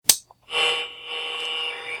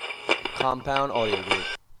Compound Audio Group.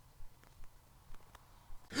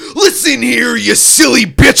 Listen here, you silly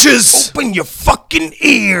bitches! Open your fucking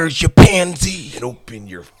ears, you pansy. And open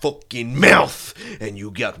your fucking mouth. And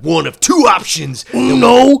you got one of two options.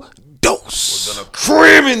 No dose. We're gonna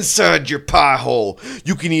cram inside your pie hole.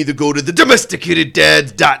 You can either go to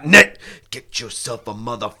thedomesticateddads.net, get yourself a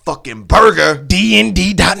motherfucking burger,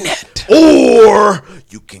 DND.net. or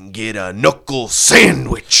you can get a knuckle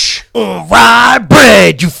sandwich. Rye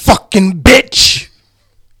bread, you fucking bitch.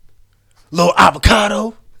 Little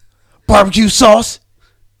avocado, barbecue sauce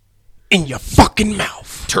in your fucking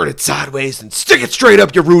mouth. Turn it sideways and stick it straight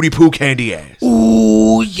up your Rudy Poo candy ass.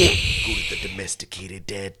 Ooh, yeah. Go to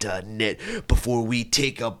thedomesticateddads.net before we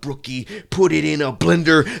take a brookie, put it in a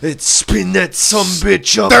blender, and spin that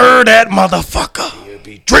sumbitch up. Stir that motherfucker. You'll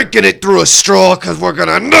be drinking it through a straw because we're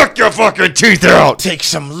gonna knock your fucking teeth out. Take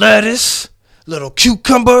some lettuce, little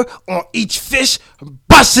cucumber on each fish,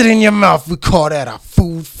 bust it in your mouth. We call that a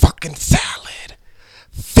food fucking salad.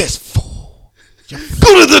 Fistful. Go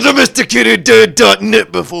to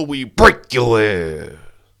thedomesticateddads.net before we break your ass.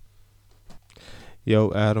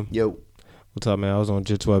 Yo, Adam. Yo. What's up, man? I was on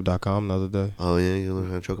jitsweb.com the other day. Oh, yeah? You learn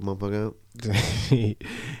how to choke a motherfucker out?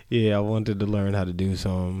 Yeah, I wanted to learn how to do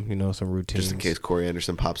some routines. Just in case Corey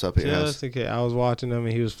Anderson pops up at your house. Just in case. I was watching him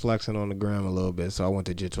and he was flexing on the gram a little bit, so I went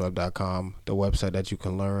to jitsweb.com, the website that you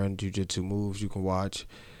can learn jiu-jitsu moves, you can watch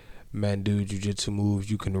men do jiu-jitsu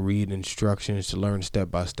moves, you can read instructions to learn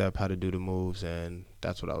step by step how to do the moves, and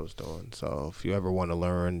that's what I was doing. So if you ever want to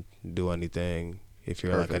learn, do anything, if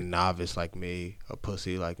you're like a novice like me, a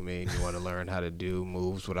pussy like me, and you want to learn how to do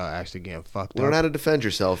moves without actually getting fucked up. Learn how to defend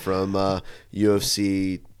yourself from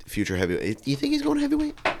UFC future heavyweight. You think he's going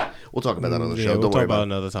heavyweight? We'll talk about that on the show. We'll Don't talk worry about it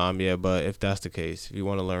about it. another time, yeah, but if that's the case, if you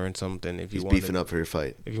want to learn something, if you He's want beefing up for your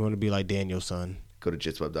fight. If you want to be like Daniel's son, Go to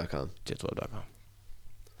jitsweb.com. jitsweb.com.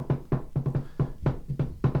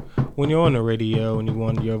 When you're on the radio and you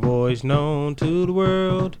want your voice known to the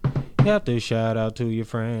world, you have to shout out to your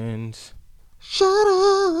friends. Shut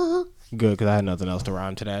up. Good, because I had nothing else to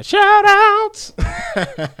rhyme to that. Shout outs!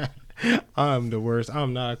 I'm the worst.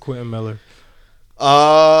 I'm not Quentin Miller.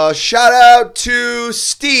 Shout out to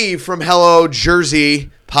Steve from Hello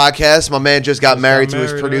Jersey podcast. My man just got married to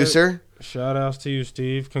his producer. Shout outs to you,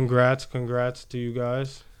 Steve. Congrats to you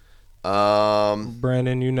guys.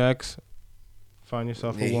 Brandon, you next. Find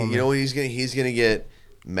yourself a woman. You know what he's gonna get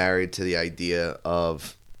married to the idea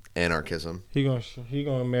of anarchism. He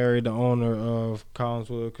gonna marry the owner of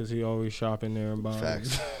Collinswood because he always shopping there and buying.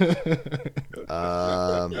 Facts.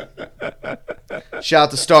 Shout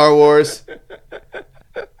out to Star Wars.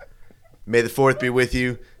 May the 4th be with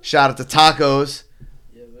you. Shout out to Tacos.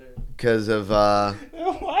 Because of Why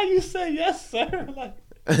you say yes, sir? Like,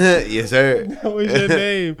 yes, sir. that was your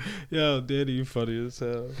name. Yo, Daddy, you funny as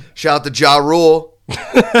hell. Shout out to Ja Rule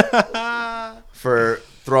for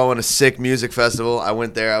throwing a sick music festival. I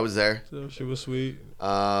went there. I was there. So she was sweet.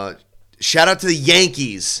 Shout out to the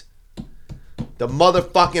Yankees. The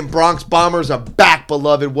motherfucking Bronx Bombers are back,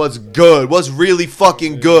 beloved. What's good? What's really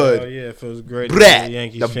fucking good? Oh, yeah, it feels great to Brett, be a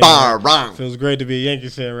Yankees the fan. Bronx. Feels great to be a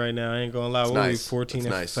Yankees fan right now. I ain't gonna lie. It's What were we, nice. 14 It's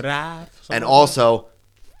and nice. 5? And also,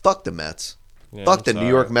 fuck the Mets. Yeah, Fuck I'm the sorry.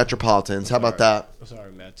 New York Metropolitans. How about that? I'm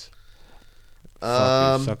sorry, Mets.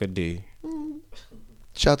 Suck a D.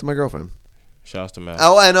 Shout out to my girlfriend. Shouts to Mets.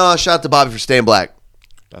 Oh, and shout out to Bobby for staying black.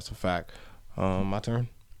 That's a fact. My turn.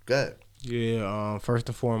 Good. Yeah. First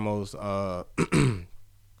and foremost,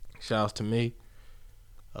 shouts to me.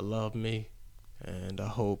 I love me, and I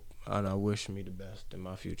hope and I wish me the best in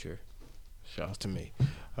my future. Shouts to me.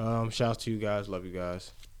 Shouts to you guys. Love you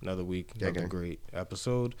guys. Another week. Another great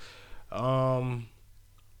episode. Fuck,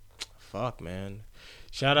 man.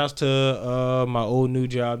 Shout outs to my old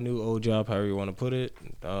job, however you want to put it.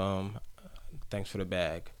 Thanks for the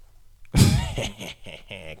bag.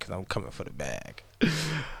 Because I'm coming for the bag.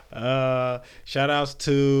 Shout outs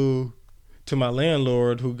to my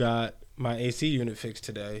landlord who got my AC unit fixed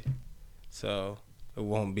today. So it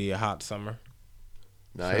won't be a hot summer.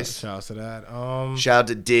 Nice. Shout outs to that. Shout out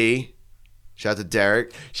to D. Shout out to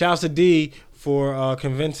Derek. Shout outs to D for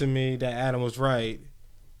convincing me that Adam was right.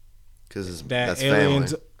 Because That that's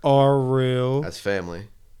aliens family. are real. That's family.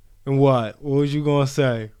 And what? What was you going to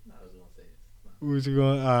say? What was you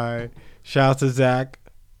going to... All right. Shout out to Zach.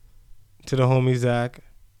 To the homie Zach.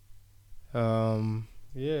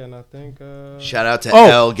 Yeah, and I think... Shout out to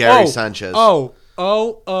L. Gary Sanchez. My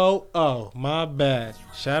bad.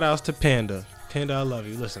 Shout outs to Panda. Panda, I love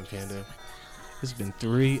you. Listen, Panda. It's been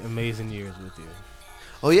 3 amazing years with you.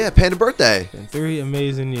 Oh, yeah, Panda birthday. Been 3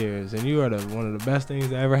 amazing years, and you are one of the best things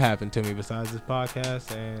that ever happened to me besides this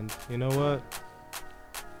podcast. And you know what?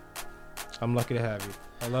 I'm lucky to have you.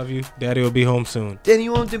 I love you. Daddy will be home soon. Danny,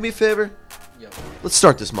 you want to do me a favor? Yo. Let's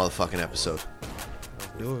start this motherfucking episode.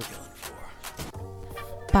 Do it.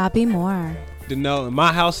 Bobby Moore. No, in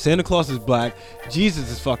my house, Santa Claus is black. Jesus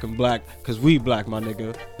is fucking black, because we black, my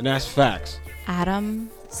nigga. And that's facts. Adam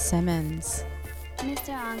Simmons.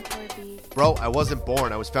 Mr. Encore Beat. Bro, I wasn't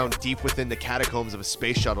born. I was found deep within the catacombs of a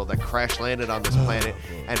space shuttle that crash landed on this planet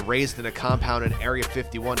and raised in a compound in Area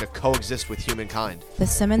 51 to coexist with humankind. The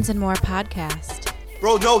Simmons and More podcast.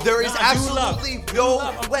 Bro, no, there is absolutely no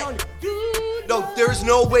way. No, there's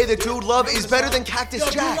no way that Dude Love is better than Cactus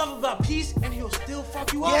Jack. Love about peace, and he'll still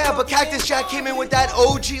fuck you up. Yeah, but Cactus Jack came in with that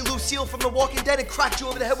OG Lucille from The Walking Dead and cracked you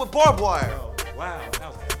over the head with barbed wire. Wow, that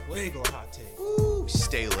was a way go hot take. Ooh,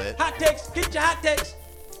 stay lit. Hot takes, get your hot takes.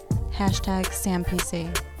 Hashtag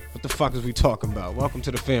SamPC. What the fuck is we talking about? Welcome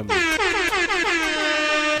to the family.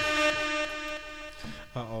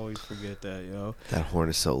 I always forget that, yo. That horn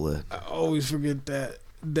is so lit. I always forget that.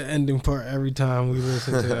 The ending part every time we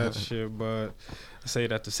listen to that shit, but I say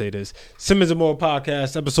that to say this. Simmons and More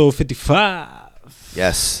Podcast, episode 55.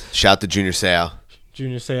 Yes, shout to Junior Seau.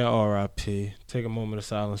 Junior say R.I.P. Take a moment of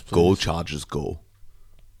silence, please. Go Chargers, go.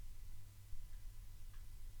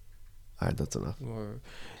 All right, that's enough.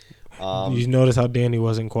 You notice how Danny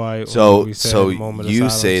wasn't quiet. So, when we said a moment of you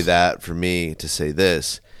silence? say that for me to say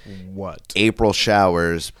this. What? April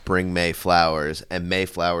showers bring May flowers, and May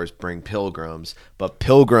flowers bring pilgrims, but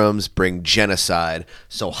pilgrims bring genocide.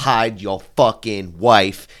 So hide your fucking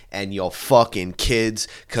wife and your fucking kids,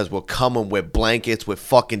 because we're coming with blankets with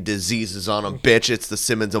fucking diseases on them, bitch. It's the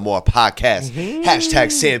Simmons and More podcast. Hashtag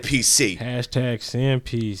SamPC. Hashtag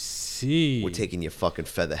SamPC. We're taking your fucking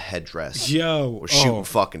feather headdress. Yo. We're shooting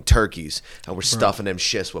fucking turkeys, and we're stuffing them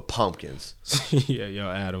shits with pumpkins. Yeah, yo,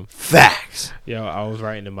 Adam. Facts. Yo, I was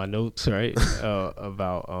writing in my notes, right,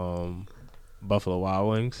 about Buffalo Wild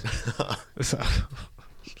Wings.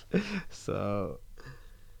 so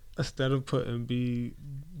instead of putting BWW,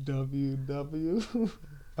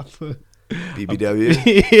 I put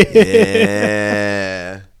BBW.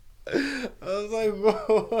 Yeah. I was like,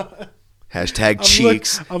 bro. Hashtag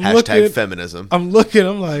cheeks. I'm hashtag looking- feminism. I'm like,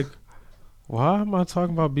 why am I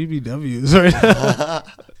talking about BBWs right now?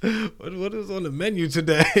 what is on the menu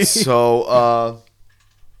today? So,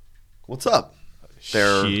 what's up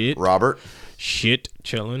there, Shit. Robert? Shit,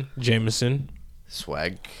 chilling. Jameson.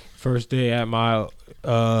 Swag. First day at my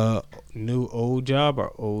new old job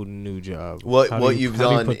or old new job? What How do you- you've how do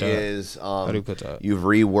you done put that? is How do you put that? you've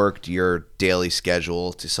reworked your daily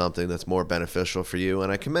schedule to something that's more beneficial for you,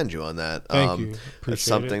 and I commend you on that. Thank you. It's Appreciate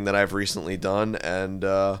something that I've recently done, and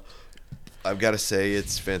I've got to say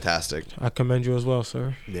it's fantastic. I commend you as well,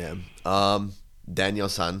 sir. Yeah. Daniel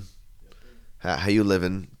San, how you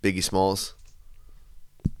living, Biggie Smalls?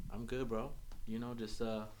 I'm good, bro. You know, just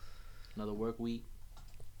another work week.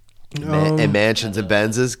 And mansions and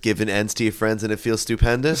Benzes, giving ends to your friends, and it feels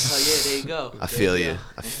stupendous. Oh yeah, there you go. I feel you.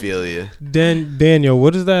 I feel you. Daniel,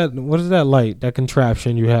 what is that light, that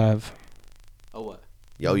contraption you have? Oh what?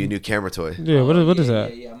 Yo, your new camera toy. Yeah, what is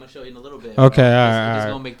that? Yeah, I'm gonna show you in a little bit. Okay, bro. all right, It's all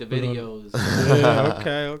right. gonna make the videos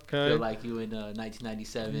Yeah, okay. feel like you in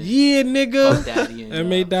 1997. Yeah, Puff nigga. Daddy and And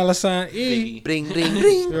 $8 E. Biggie. Bring, bring,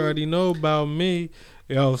 bring. You already know about me.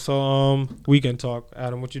 Yo, so weekend talk.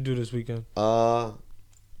 Adam, what you do this weekend?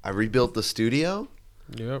 I rebuilt the studio.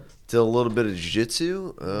 Yep. Did a little bit of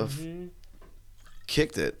jiu-jitsu.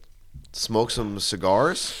 Kicked it. Smoked some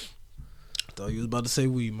cigars. Thought you was about to say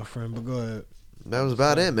weed, my friend, but go ahead. That was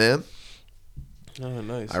about it, man. Oh,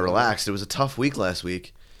 nice. I relaxed. It was a tough week last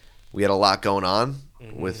week. We had a lot going on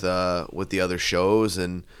with the other shows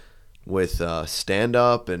and with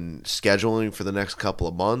stand-up and scheduling for the next couple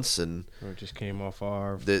of months, and We just came off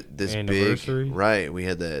our this anniversary. big right. We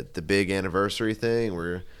had the big anniversary thing.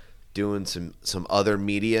 We're doing some other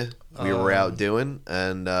media we were out doing,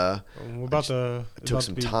 and We're about to. it took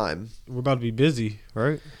some time. We're about to be busy,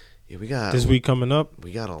 right? Yeah, we got This week coming up.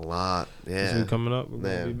 we got a lot. This Yeah, week coming up. We're gonna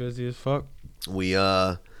Man. be busy as fuck. we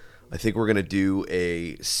I think we're gonna do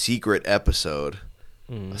a secret episode,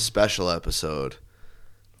 a special episode,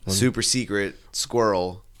 super secret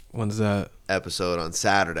squirrel When's that? episode on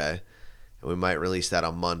Saturday, and we might release that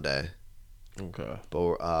on Monday. Okay. But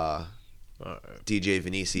All right. DJ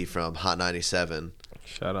Vinici from Hot 97.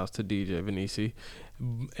 Shout outs to DJ Vinici.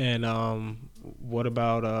 And what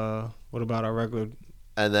about our regular?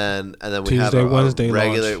 And then we have Tuesday, Wednesday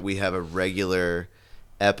regular launch. we have a regular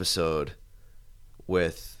episode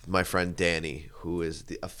with my friend Danny, who is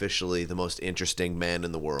officially the most interesting man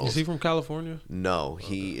in the world. Is he from California? No,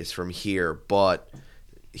 he is from here, but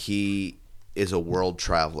he is a world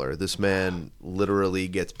traveler. This man literally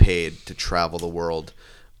gets paid to travel the world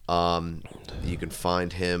You can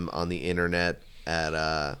find him on the internet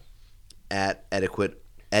at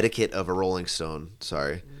etiquette of a Rolling Stone.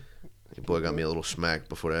 Sorry, your boy got me a little smack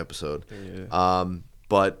before the episode. Yeah.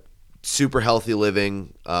 But super healthy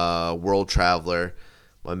living, world traveler.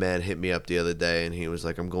 My man hit me up the other day and he was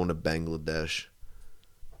like, I'm going to Bangladesh.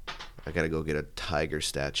 I gotta go get a tiger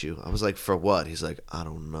statue. I was like, for what? He's like, I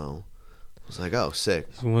don't know. I was like, oh, sick.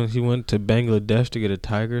 So when he went to Bangladesh to get a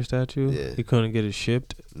tiger statue, Yeah. he couldn't get it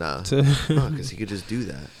shipped. Nah, To because he could just do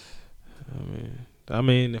that. I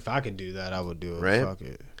mean, if I could do that, I would do it. Right? Fuck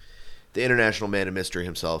it. The international man of mystery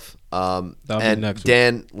himself. That'll be And next week.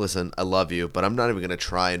 Dan, listen, I love you, but I'm not even going to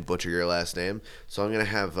try and butcher your last name. So I'm going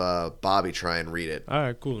to have Bobby try and read it. All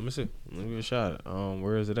right, cool. Let me see. Let me give it a shot.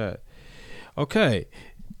 Where is it at? Okay.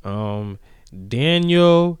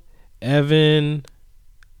 Daniel, Evan.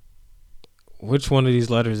 Which one of these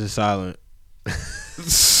letters is silent?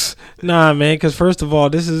 Nah, man, because first of all,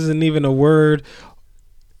 this isn't even a word.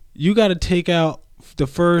 You got to take out the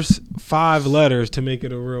first 5 letters to make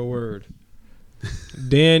it a real word.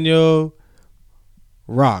 Daniel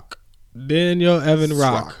Rock. Daniel Evan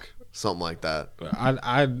Rock. Something like that.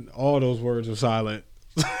 I all those words are silent.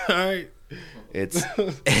 All right. It's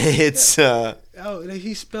Oh,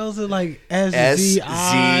 he spells it like SZIPFG.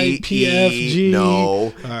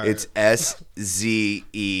 No, right. it's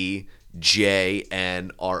SZEJNROK.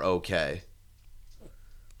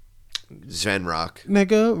 Zenrock.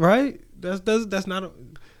 Nigga, right? That's not a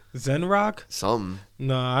Zen Rock? Something.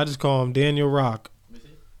 Nah, I just call him Daniel Rock.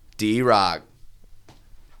 D Rock.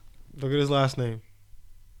 Look at his last name.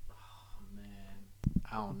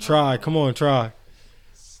 I don't know. Try. Come on, try.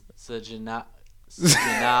 Sijanak.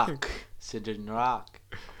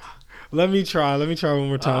 Let me try one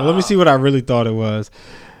more time. Let me see what I really thought it was.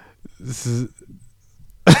 This is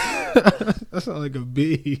that sounds like a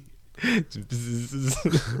bee. I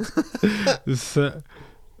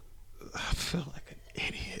feel like an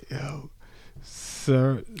idiot, yo.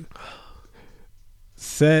 Sir,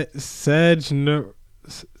 Sejnarock.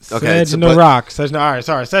 All right,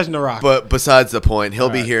 sorry, Sejnarock. But besides the point, he'll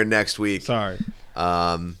be Alright. here next week. Sorry.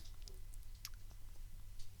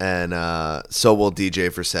 And so will DJ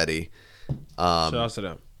Versetti. Shout out to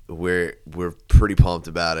them. We're pretty pumped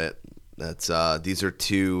about it. That's these are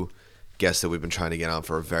 2 guests that we've been trying to get on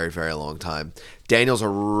for a very, very long time. Danny's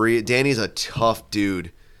a tough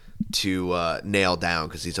dude to nail down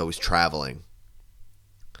because he's always traveling.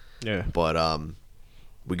 Yeah. But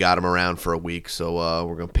we got him around for a week, so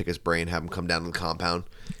we're gonna pick his brain, have him come down to the compound,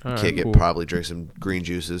 All right, kick it, cool. probably drink some green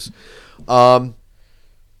juices. What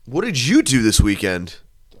did you do this weekend,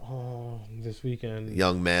 This weekend,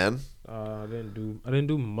 young man? I didn't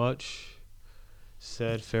do much.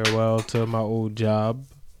 Said farewell to my old job.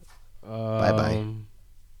 Bye-bye.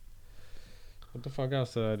 What the fuck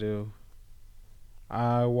else did I do?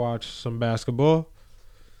 I watched some basketball.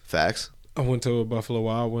 Facts. I went to Buffalo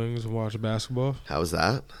Wild Wings and watched basketball. How was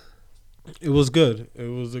that? It was good. It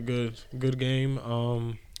was a good game.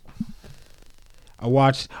 I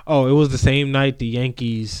watched. Oh, it was the same night the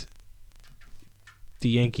Yankees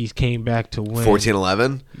came back to win.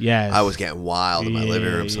 14-11? Yes. I was getting wild in my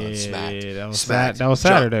living room, son. Smacked. That was Smacked. that was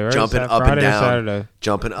Saturday, right? Jumping up Friday and or down. Saturday.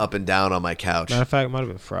 Jumping up and down on my couch. Matter of fact, it might have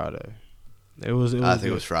been Friday. It was. I think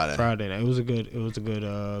it was Friday. Friday night. It was a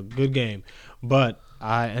good game, but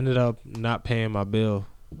I ended up not paying my bill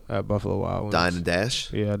at Buffalo Wild Wings. Dine and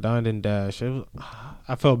dash? Yeah, dined and dash.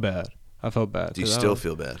 I felt bad. Do you still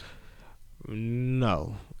feel bad?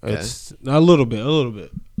 No, Okay. it's a little bit,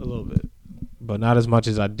 but not as much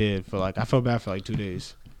as I did for I felt bad for 2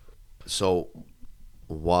 days. So,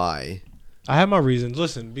 why? I had my reasons.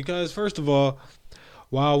 Listen, because first of all,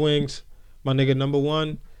 Wild Wings, my nigga, number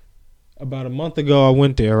one. About a month ago, I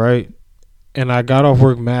went there, right, and I got off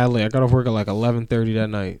work mad late. I got off work at 11:30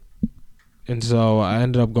 that night, and so I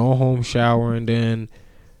ended up going home, showering, then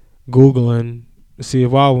Googling to see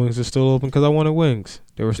if Wild Wings are still open because I wanted wings.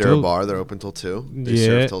 They're still a bar. They're open till 2. They Yeah.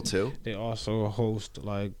 serve till 2. They also host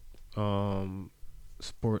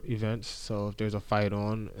sport events. So if there's a fight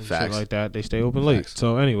on and Facts. shit like that, they stay open late. Facts.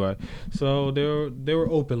 So anyway, so they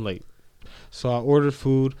were open late. So I ordered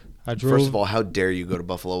food. I drove. First of all, how dare you go to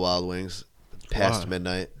Buffalo Wild Wings past Why?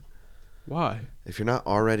 midnight? Why? If you're not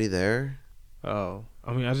already there, Oh,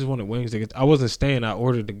 I mean, I just wanted wings. I wasn't staying. I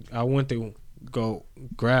went to go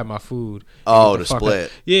grab my food. Oh, and get to the fuck split.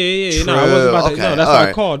 out. Yeah. No, I True. wasn't about to. Okay, No, that's all what I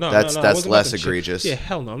right. called. No, I That's wasn't about less to chill. egregious. Yeah,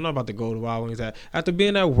 hell no. I'm not about to go to Wild Wings after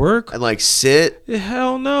being at work. And like sit Yeah,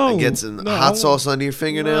 hell no. and get some No, I hot won't- sauce under your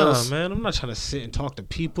fingernails. Nah, man, I'm not trying to sit and talk to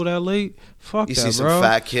people that late. Fuck You that, see some bro.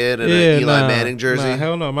 fat kid in an Eli Manning jersey. Nah,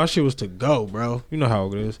 hell no. My shit was to go, bro. You know how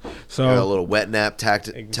it is. So You got a little wet nap tucked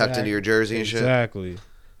into your jersey and shit. Exactly.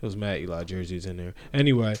 It was mad Eli jerseys in there.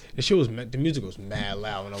 Anyway, the music was mad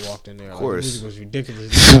loud when I walked in there. Of course. Like, the music was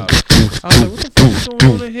ridiculously loud. I was like, what the fuck is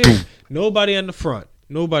going on in here? Nobody in the front.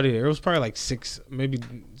 Nobody there. It was probably like 6, maybe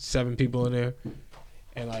 7 people in there.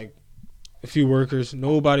 And like a few workers.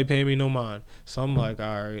 Nobody paying me no mind. So I'm like,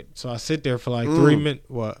 all right. So I sit there for like 3 minutes.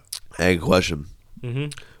 What? Hey, question.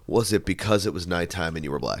 Mm-hmm. Was it because it was nighttime and you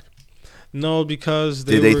were black? No, because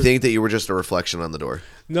Did they were, think that you were just a reflection on the door?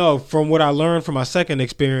 No, from what I learned from my second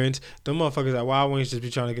experience, the motherfuckers at Wild Wings just be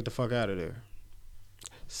trying to get the fuck out of there.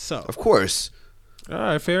 So, Of course. all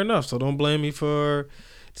right, fair enough. So don't blame me for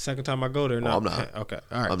the second time I go there. Oh, I'm not. Okay,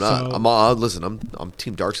 all right. I'm not. So, Listen, I'm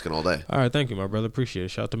team dark skin all day. all right, thank you, my brother. Appreciate it.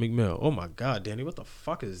 Shout out to Meek Mill. Oh my God, Danny, what the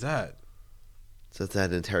fuck is that? So that's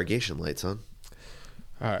that interrogation light, son.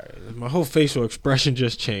 All right, my whole facial expression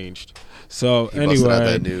just changed. So He busted out that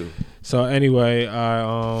anyway,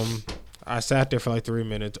 new. I sat there for like 3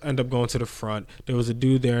 minutes. Ended up going to the front. There was a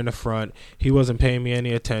dude there in the front. He wasn't paying me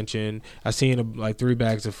any attention. I seen like 3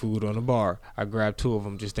 bags of food on the bar. I grabbed 2 of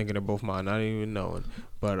them, just thinking they're both mine, not even knowing.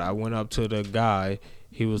 But I went up to the guy.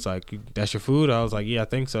 He was like, "That's your food?" I was like, "Yeah, I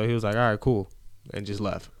think so." He was like, "All right, cool," and just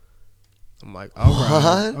left. I'm like,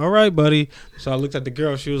 all right, buddy. So I looked at the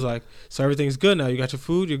girl. She was like, "So everything's good now? You got your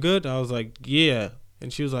food? You're good?" I was like, "Yeah."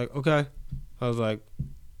 And she was like, "Okay." I was like,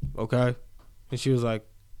 "Okay." And she was like,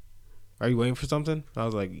 "Are you waiting for something?" I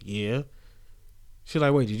was like, "Yeah." She's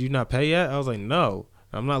like, "Wait, did you not pay yet?" I was like, "No,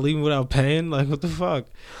 I'm not leaving without paying. Like, what the fuck?"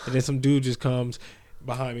 And then some dude just comes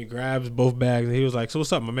behind me, grabs both bags, and he was like, "So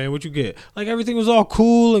what's up, my man? What you get?" Like, everything was all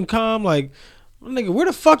cool and calm. Like, nigga, where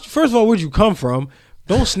the fuck? First of all, where'd you come from?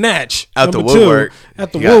 Don't snatch. Out the Number woodwork. 2,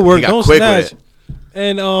 at the He got woodwork. Don't quick snatch. with it.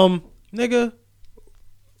 And nigga,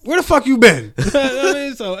 where the fuck you been? I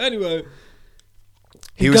mean, so anyway,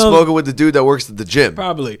 He was comes- smoking with the dude that works at the gym.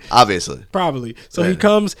 probably. Obviously. So he Right.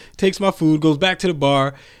 comes, takes my food, goes back to the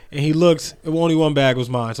bar, and he looks. Only 1 bag was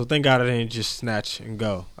mine, so thank God I didn't just snatch and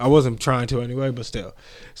go. I wasn't trying to anyway, but still.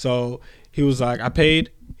 So he was like, I paid.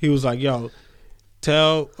 He was like, "Yo,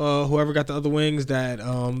 tell whoever got the other wings that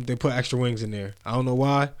they put extra wings in there. I don't know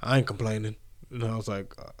why. I ain't complaining." And I was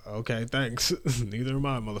like, "Okay, thanks." Neither am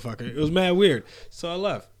I, motherfucker. It was mad weird. So I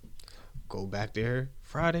left. Go back there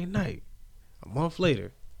Friday night. A month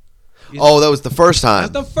later. Oh, that was the first time.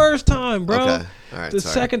 That's the first time, bro. Okay. All right, the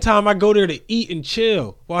sorry. second time I go there to eat and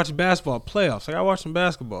chill, watch basketball playoffs. Like, I watch some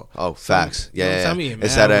basketball. Oh, facts. You know what Yeah. I'm saying?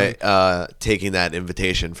 Instead Mad of taking that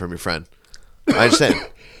invitation from your friend. I understand.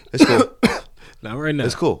 It's cool. Not right now.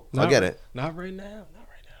 It's cool. I get it. Not right now. Not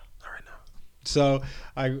right now. So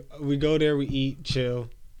we go there, we eat, chill.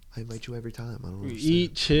 I invite you every time. I don't We understand.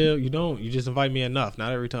 eat, chill. You don't. You just invite me enough.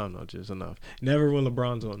 Not every time, though. Just enough. Never when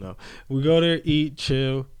LeBron's on, no. We go there, eat,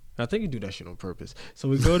 chill. I think you do that shit on purpose. So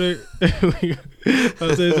we go there.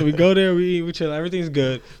 So we go there, we eat, we chill. Everything's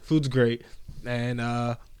good. Food's great. And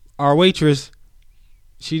our waitress,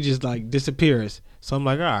 she just like disappears. So I'm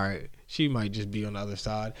like, all right, she might just be on the other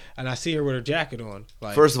side. And I see her with her jacket on.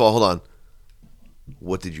 Like, First of all, hold on.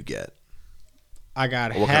 What did you get? I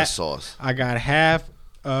got What kind of sauce? I got half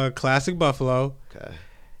classic buffalo, Okay.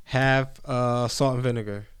 half salt and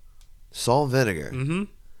vinegar. Salt and vinegar. Mm-hmm.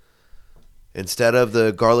 Instead of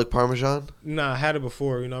the garlic parmesan? Nah, I had it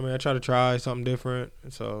before. You know what I mean? I try to try something different.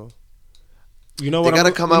 So, you know They what? gotta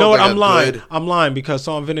I'm, come you out know with what? like I'm a lying. good- I'm lying because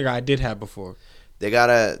salt and vinegar I did have before. They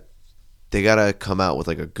gotta come out with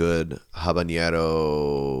like a good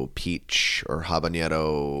habanero peach or habanero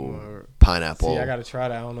Or- pineapple See, I gotta try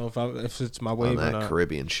that. I don't know if it's my on wave or that not.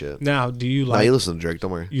 Caribbean shit. Now, do you Nah, like you listen to Drake.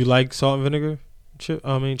 Don't worry. you like salt and vinegar?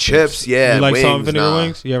 Chips, yeah, You like salt and wings, vinegar nah.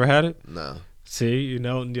 wings? You ever had it? No, See, you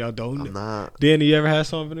know, y'all don't. I'm not. Danny, you ever had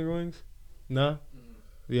salt and vinegar wings? No.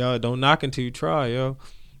 Yo, don't knock until you try, yo.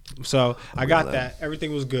 So I got glad. that.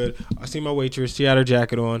 Everything was good. I see my waitress. She had her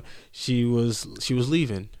jacket on. She was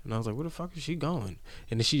leaving, and I was like, "Where the fuck is she going?"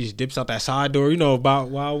 And then she just dips out that side door. You know about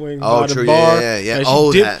Wild Wings Oh, by the true. bar. Yeah. And she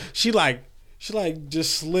Oh, dipped, that. She like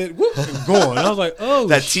just slid whoop, and gone. I was like, "Oh,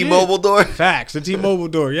 That shit. T-Mobile door? Facts. The T-Mobile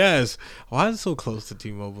door. Yes. Why is it so close to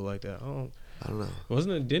T-Mobile like that? I don't know.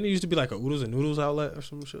 Wasn't it? Didn't it used to be like a Oodles and Noodles outlet or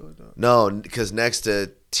some shit like that? No, because next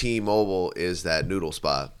to T-Mobile is that noodle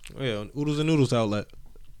spot. Oh, yeah, Oodles and Noodles outlet.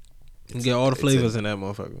 You get all the it's flavors in that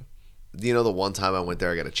motherfucker. You know, the one time I went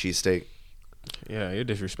there, I got a cheesesteak. Yeah, you're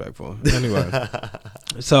disrespectful. Anyway,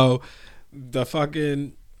 so the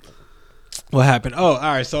fucking what happened? Oh, all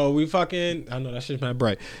right. So we fucking I know that shit's not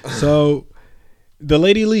bright. So the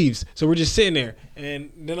lady leaves. So we're just sitting there,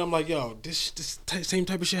 and then I'm like, yo, same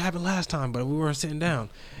type of shit happened last time, but we weren't sitting down.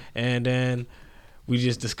 And then we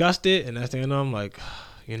just discussed it, and that's the end. I'm like,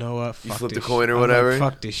 you know what? Fuck You flip the this coin shit. or I'm whatever? Like,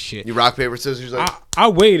 fuck this shit. You rock, paper, scissors. Like, I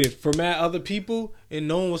waited for mad other people and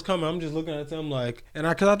no one was coming. I'm just looking at them like,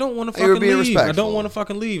 because I don't want to You were fucking being leave. I respectful. don't want to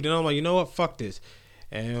fucking leave. Then I'm like, you know what? Fuck this.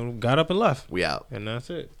 And got up and left. we out. And that's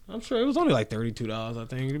it. I'm sure it was only like $32. I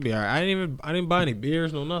think it'd be all right. I didn't buy any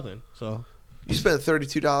beers, no nothing. So You spent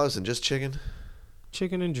 $32 on just chicken?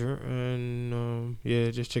 chicken and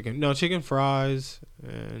just chicken. No, chicken fries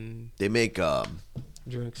and They make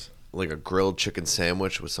drinks. like a grilled chicken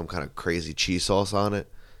sandwich with some kind of crazy cheese sauce on it.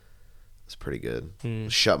 It's pretty good.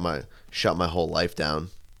 Shut my whole life down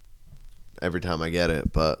every time I get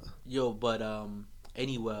it, but Yo, but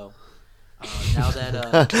anyway, now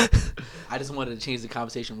that I just wanted to change the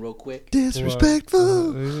conversation real quick.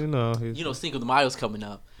 disrespectful. You know, Cinco de Mayo's coming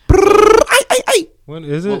up. when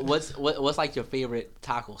is it? What's like your favorite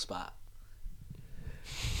taco spot?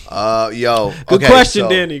 Yo. Good okay, question, so-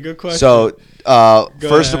 Danny. Good question. So, Go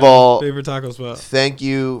first of ahead. all, favorite taco spot. thank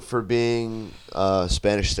you for being a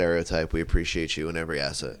Spanish stereotype. We appreciate you in every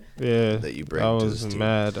asset. Yeah, that you bring That to was this team.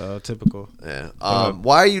 mad typical. Yeah.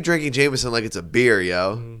 Why are you drinking Jameson like it's a beer,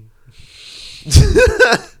 yo?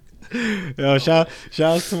 Yo, shout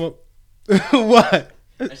out to my what?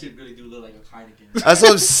 That shit really do look like a Heineken. That's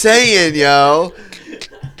what I'm saying, yo.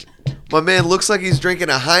 My man looks like he's drinking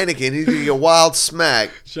a Heineken. He's gonna get a wild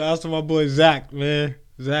smack. Shout out to my boy Zach, man.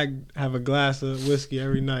 Zach have a glass of whiskey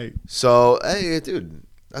every night. So, hey, dude,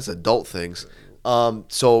 that's adult things.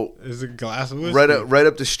 So Is a glass of whiskey. right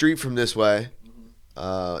up the street from this way,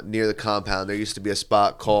 near the compound, there used to be a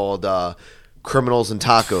spot called Criminals and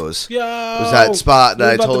Tacos. Yo, It was that spot that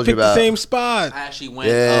we I about to told you pick about. The same spot. I actually went.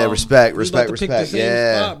 Yeah, respect. We about to pick the same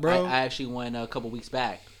Yeah. spot, bro. I actually went a couple weeks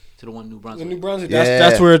back to the one in New The Brunswick. New Brunswick. Yeah.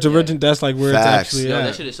 That's where it's origin. That's like where Facts. it's actually Yo, at.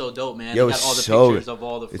 that shit is so dope, man. Yo, They it's got all the so pictures of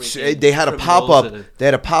all the freaking They had a pop criminals up. and- They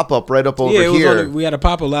had a pop up right up over yeah, it was here. we had a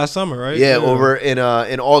pop-up last summer, right? Yeah, over in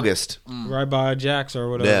August. right by Jack's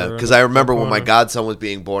or whatever. Yeah, because I remember when my godson was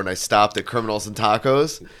being born, I stopped at Criminals and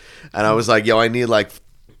Tacos, and I was like, "Yo, I need like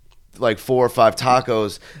 4 or 5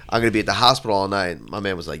 tacos. I'm gonna be at the hospital all night." My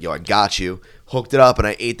man was like, "Yo, I got you." Hooked it up, and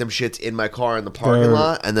I ate them shits in my car in the parking Word.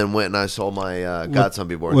 lot, and then went and I saw my godson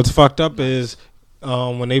be born. What's fucked up is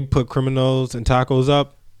when they put Criminals and Tacos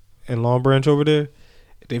up in Long Branch over there,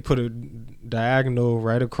 they put a diagonal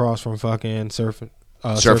right across from fucking Surf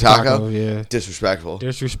Taco? Yeah, Disrespectful.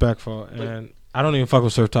 disrespectful, and I don't even fuck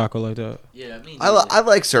with Surf Taco like that. Yeah, I mean, I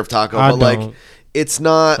like Surf Taco, I but like don't. it's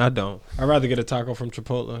not. I don't. I'd rather get a taco from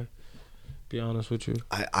Chipotle. Be honest with you.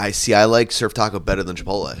 I see. I like Surf Taco better than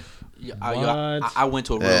Chipotle. I went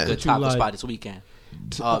to a real Yeah. good What you taco like? spot this weekend.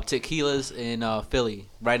 Tequila's in Philly,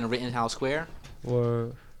 right in Rittenhouse Square.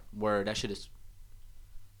 Or Where that shit is.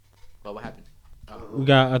 Well, what happened?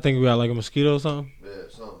 I think we got like a mosquito or something.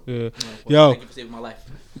 Yeah. Well, Yo. thank you for saving my life.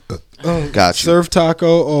 Got you. Surf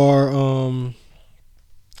Taco or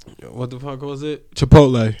what the fuck was it?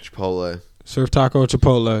 Chipotle. Chipotle. Surf Taco or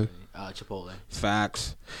Chipotle. Chipotle.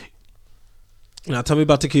 Facts. Now tell me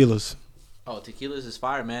about tequilas. Oh, tequila's is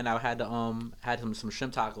fire, man. I had some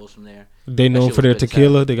shrimp tacos from there. They known shit for was their good as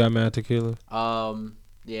tequila. They got mad tequila.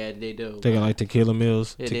 Yeah, they do. They got like tequila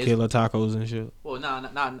meals, It is. tequila tacos and shit. Well, not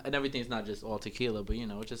and everything's not just all tequila, but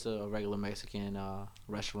it's just a regular Mexican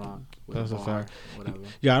restaurant. With That's a bar, fact. Whatever.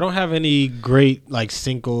 Yeah, I don't have any great like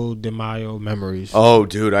Cinco de Mayo memories. Oh,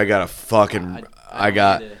 dude, I got a fucking. I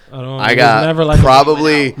got. either. I don't. I it was got never like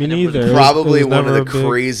probably me neither. It was- probably it was one of never the a big-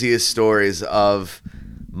 craziest stories of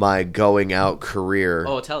my going out career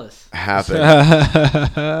Oh, tell us. happened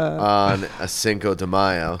I on a Cinco de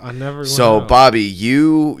Mayo. never. Went So out. Bobby,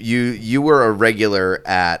 you were a regular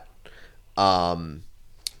at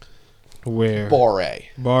Where?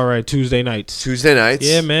 Barre Tuesday nights. Tuesday nights.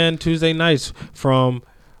 Yeah, man, Tuesday nights from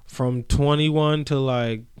 21 to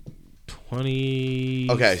like 20.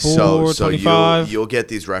 Okay, so 25. you'll get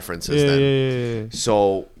these references yeah, then. yeah.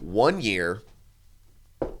 So one year,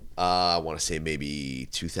 I want to say maybe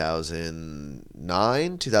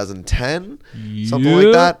 2009, 2010, something like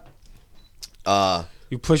Yeah. that.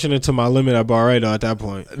 You pushing it to my limit at Bar though at that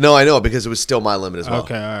point. No, I know because it was still my limit as well.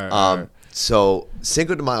 Okay, all right. all right. So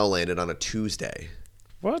Cinco de Mayo landed on a Tuesday,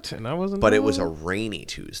 What? And I wasn't. but it was there? a rainy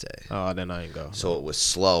Tuesday. Oh, then I ain't go. So it was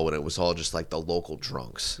slow and it was all just like the local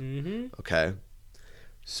drunks. Mm-hmm. Okay.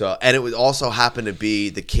 So, and it was also happened to be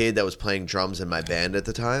the kid that was playing drums in my band at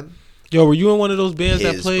the time. Yo, were you in one of those bands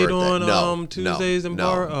that His played birthday. on No, Tuesdays and no,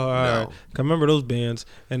 bar? Oh, all right. no. I remember those bands,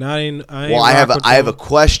 and I ain't. Well, I have a a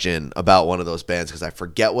question about one of those bands because I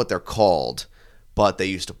forget what they're called, but they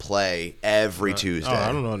used to play every Tuesday. Oh,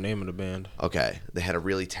 I don't know the name of the band. Okay, they had a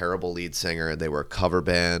really terrible lead singer. They were a cover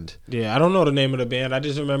band. Yeah, I don't know the name of the band. I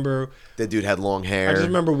just remember. The dude had long hair. I just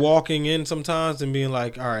remember walking in sometimes and being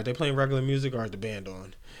like, "All right, they playing regular music or is the band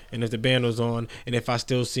on?" And if the band was on, and if I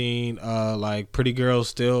still seen like pretty girls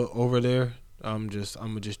still over there, I'm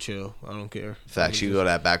gonna just chill. I don't care. Facts, you go to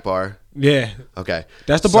that back bar. Yeah, Okay,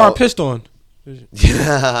 that's the bar I pissed on.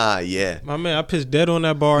 Yeah. My man, I pissed dead on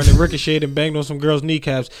that bar and then ricocheted and banged on some girl's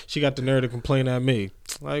kneecaps. She got the nerve to complain at me.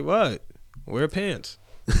 Like, what? Wear pants.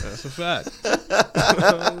 That's a fact. Shit,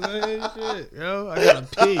 yo, I gotta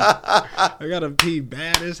pee. I gotta pee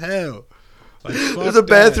bad as hell. Like, fuck There's a that.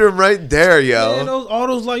 bathroom right there, yo. Man, all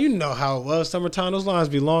those lines, you know how it was. Summertime, those lines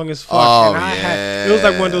be long as fuck. Oh, And it was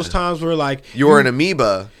like one of those yeah. times where like You were an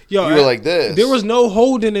amoeba. Yo, you were like this. There was no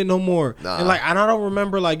holding it no more. Nah. And like, and I don't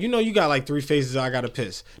remember like, you know, you got like 3 phases. I gotta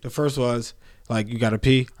piss. The first was like, you gotta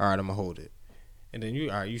pee. All right, I'm gonna hold it. And then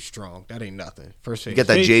all right, you strong. That ain't nothing. First phase. Get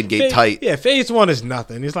that Jade Gate phase, tight. Yeah, phase 1 is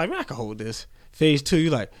nothing. It's like, man, I can hold this. Phase 2, you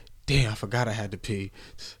like, damn, I forgot I had to pee.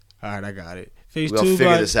 All right, I got it. Phase We'll 2, figure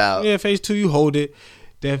like, this out. Yeah, phase 2, you hold it.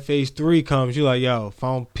 Then phase 3 comes. You like, yo, if I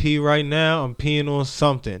don't pee right now, I'm peeing on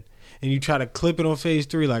something. And you try to clip it on phase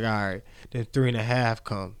 3, like, all right. Then 3.5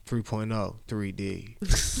 come. 3.0, 3D.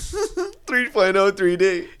 3.0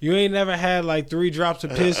 3D. You ain't never had like 3 drops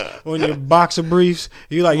of piss on your boxer briefs.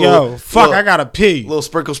 You like, yo, fuck, little- I gotta pee. Little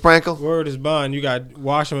sprinkle sprankle. Word is bond. You got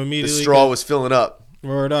wash them The immediately. straw was filling up.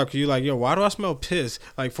 Word up. You like, yo, why do I smell piss?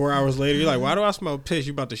 Like 4 hours later, you're like, why do I smell piss?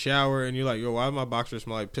 You about to shower and you're like, yo, why do my boxers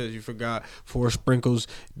smell like piss? You forgot 4 sprinkles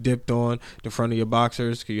dipped on the front of your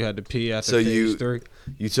boxers because you had to pee after So phase 3.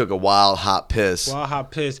 You took a wild hot piss. Wild hot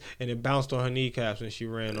piss and it bounced on her kneecaps and she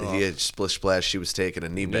ran off. Yeah, splish splash. She was taking a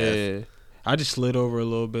knee bath. Yeah. I just slid over a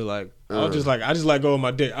little bit, like I just let go of my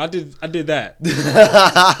dick. I did that.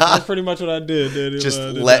 That's pretty much what I did. Dude. Just I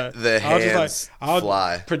did let that. the I was just hands I'll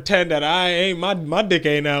fly. Pretend that I ain't my dick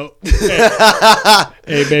ain't out.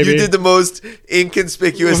 Hey baby, You did the most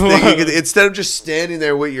inconspicuous thing. You could, instead of just standing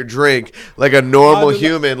there with your drink like a normal I did-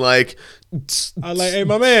 human, like I like, hey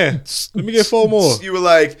my man, let me get 4 more. you were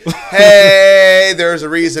like, "Hey, there's a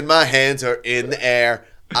reason my hands are in the air.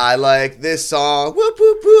 I like this song." Whoop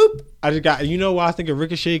whoop whoop. I just got, you know why I think of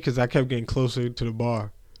Ricochet? Because I kept getting closer to the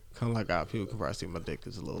bar. Kind of like, people can probably see my dick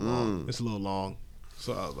is a little long. It's a little long.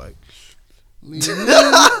 So I was like,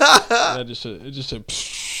 it just said,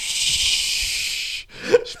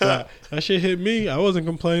 that shit hit me. I wasn't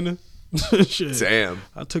complaining. Shit. Damn.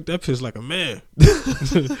 I took that piss like a man.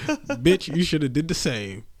 Bitch, you should have did the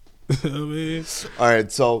same. I mean, All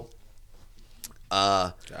right, so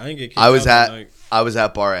I ain't get kicked I was out that at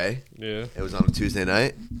night. Bar A. Yeah. It was on a Tuesday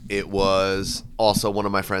night. It was also one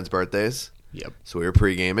of my friend's birthdays. Yep. So we were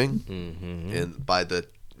pre-gaming by the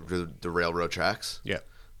railroad tracks. Yep.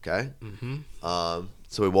 Okay. So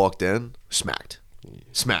we walked in, smacked.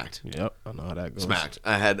 Yep. I know how that goes. Smacked.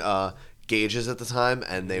 I had gauges at the time,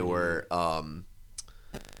 and they were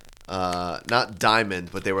not diamond,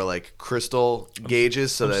 but they were like crystal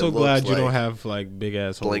gauges. So I'm that so it glad looked you like don't have like big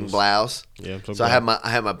ass bling holes. blouse. Yeah. I'm so So I glad.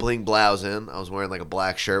 had my bling blouse in. I was wearing like a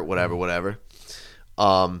black shirt, whatever.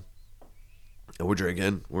 And we're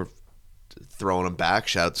drinking. We're throwing them back.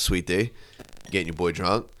 Shout out to Sweet D, getting your boy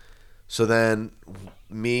drunk. So then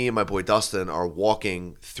me and my boy Dustin are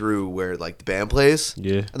walking through where like the band plays.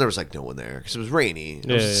 Yeah. And there was like no one there because it was rainy. It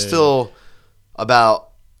Yeah, was yeah, still about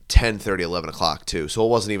 10:30, 11 o'clock too. So it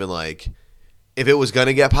wasn't even like if it was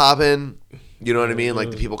gonna get popping. You know what I mean?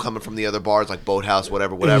 Like the people coming from the other bars, like Boathouse,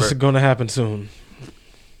 whatever. It's gonna happen soon.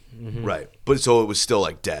 Right. But so it was still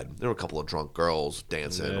like dead. There were a couple of drunk girls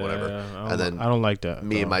dancing, whatever. And then I don't like that.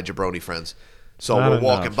 me and my jabroni friends. So Not we're enough.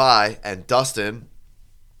 walking by, and Dustin,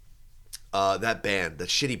 that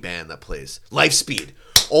shitty band that plays Lifespeed.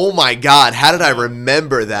 Oh my God, how did I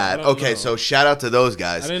remember that? I don't Okay, know. so shout out to those I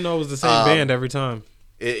guys. didn't know it was the same band every time.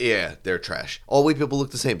 Yeah, they're trash. All white people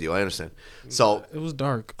look the same to you. I understand. So It was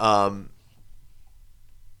dark.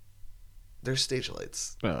 they're stage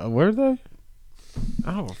lights. Were they?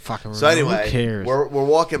 I don't fucking remember. So anyway, who cares? we're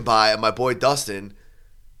walking by, and my boy Dustin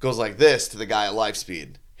goes like this to the guy at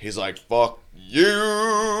Lifespeed. He's like, "Fuck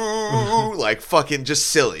you," like fucking just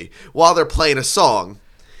silly, while they're playing a song,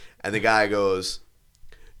 and the guy goes,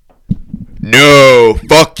 "No,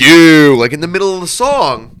 fuck you," like in the middle of the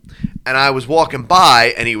song, and I was walking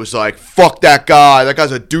by, and he was like, "Fuck that guy. That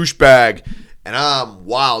guy's a douchebag," and I'm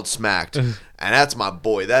wild smacked, and that's my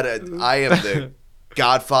boy. That I am the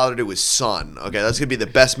godfather to his son. Okay, that's gonna be the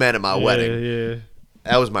best man at my wedding. Yeah.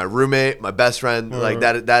 That was my roommate, my best friend. Like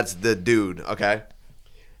Uh-huh. that's the dude. Okay,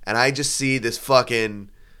 and I just see this fucking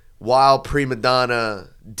wild prima donna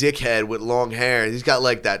dickhead with long hair. He's got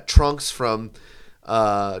like that Trunks from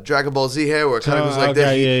Dragon Ball Z hair, where it kind of goes like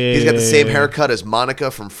this. He's got the same haircut as Monica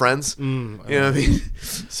from Friends. You know what I mean?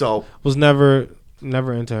 So, Was never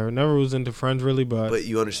into her. Never was into Friends really, but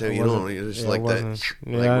you understand? it You don't. wasn't- You're just yeah, like it that. wasn't.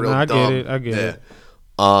 Like Yeah, real no, I dumb. get it. I get it.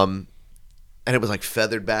 And it was like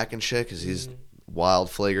feathered back and shit because he's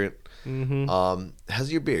wild, flagrant.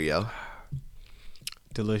 How's your beer, yo?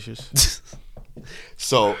 Delicious.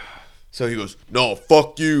 So he goes, no,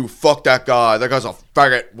 fuck you, fuck that guy. That guy's a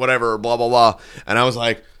faggot, whatever, blah, blah, blah. And I was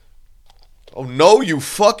like, oh, no, you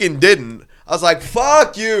fucking didn't. I was like,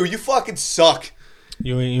 fuck you, you fucking suck.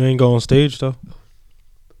 You ain't go on stage though.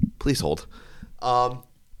 Please hold.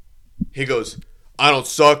 He goes, I don't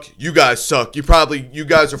suck. You guys suck. You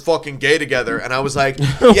guys are fucking gay together. And I was like,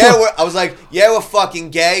 yeah, we're fucking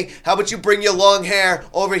gay. How about you bring your long hair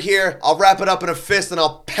over here? I'll wrap it up in a fist and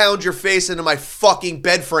I'll pound your face into my fucking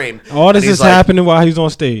bed frame. All this And he's is like, happening while he's on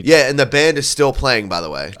stage. Yeah, and the band is still playing, by the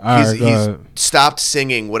way. All right, go He's ahead. stopped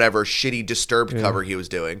singing whatever shitty Disturbed cover he was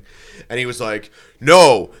doing. And he was like,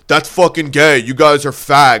 no, that's fucking gay. You guys are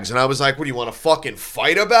fags. And I was like, what, do you want to fucking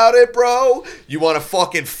fight about it, bro? You want to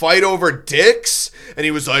fucking fight over dicks? And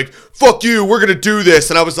he was like, fuck you, we're going to do this.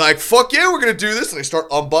 And I was like, fuck yeah, we're going to do this. And I start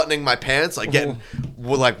unbuttoning my pants, like getting,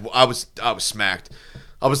 like, I was smacked.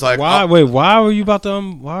 I was like, Why? Wait, why were you about to?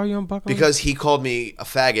 Why are you unbuckling? because he called me a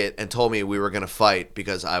faggot and told me we were going to fight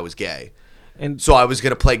because I was gay. and So I was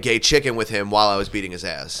going to play gay chicken with him while I was beating his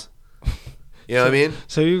ass. You know what I mean?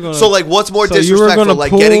 so you're gonna. So, like, what's more so you were disrespectful? gonna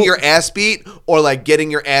Like, pull- getting your ass beat or, like, getting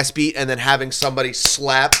your ass beat and then having somebody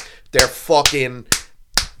slap their fucking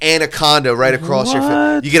anaconda right across your face?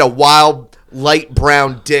 What? You get a wild, light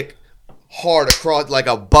brown dick hard across, like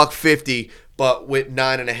a $1.50, but with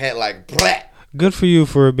 9.5, like, bleh. Good for you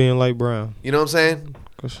for it being light brown. You know what I'm saying?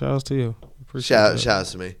 Good shout outs to you. Appreciate Shout that.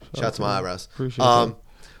 outs to me. Shout out to my eyebrows. Appreciate that.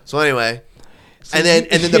 So anyway, and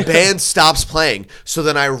then the band stops playing. So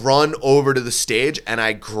then I run over to the stage and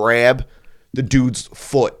I grab the dude's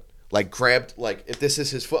foot. Like grabbed, like if this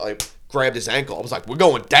is his foot, like grabbed his ankle. I was like, we're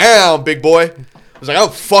going down, big boy. I was like, I'm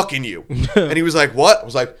fucking you. And he was like, what? I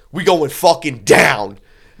was like, we going fucking down.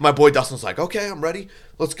 My boy Dustin was like, okay, I'm ready.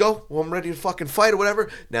 Let's go. Well, I'm ready to fucking fight or whatever.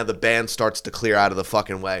 Now the band starts to clear out of the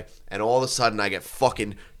fucking way. And all of a sudden I get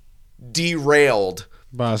fucking derailed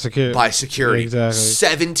by security. by security. Exactly.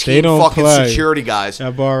 17 They don't fucking play. security guys.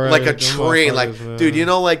 That bar right like a there, them train. Like, motherfuckers, man. dude, you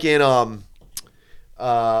know, like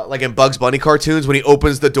in Bugs Bunny cartoons when he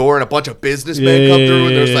opens the door and a bunch of businessmen come through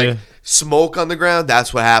and there's Yeah. like smoke on the ground.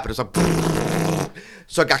 That's what happened. It's like,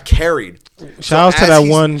 so I got carried. Shout outs So to as that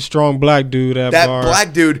he's- one strong black dude at That bar.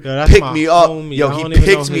 black dude Yo, that's picked my me up. homie. Yo, I he don't even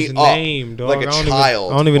picked know me his up name, dog. like a I don't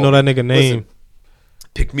child. I don't even know that nigga name. Listen,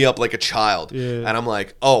 picked me up like a child. Yeah. And I'm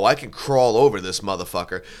like, oh, I can crawl over this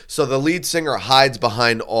motherfucker. So the lead singer hides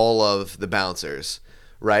behind all of the bouncers,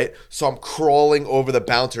 right? So I'm crawling over the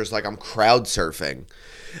bouncers like I'm crowd surfing.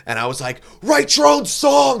 And I was like, write your own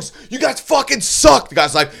songs. You guys fucking suck. The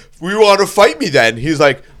guy's like, we want to fight me then. He's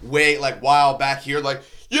like, wait, like, while back here, like,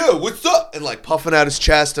 yeah, what's up? And like puffing out his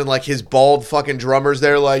chest and like his bald fucking drummers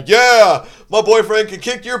there like, yeah, my boyfriend can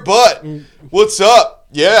kick your butt. What's up?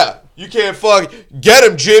 Yeah. You can't fuck. Get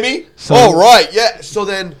him, Jimmy. So- All right. Yeah. So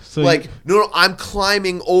then, So like, you- no, I'm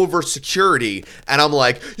climbing over security and I'm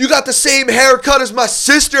like, you got the same haircut as my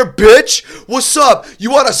sister, bitch. What's up? You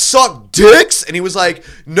want to suck dicks? And he was like,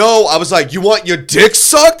 no. I was like, you want your dick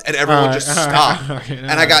sucked? And everyone All right, just all right, stopped. all right, all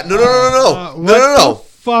And I got, no. What No. the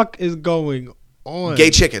fuck is going on? Gay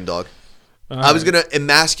chicken, dog. All I was right. going to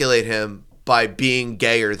emasculate him by being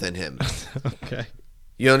gayer than him. Okay.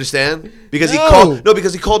 You understand? Because No.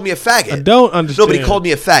 because he called me a faggot. I don't understand. No, but he called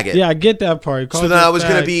me a faggot. Yeah, I get that part. He called So then you a I was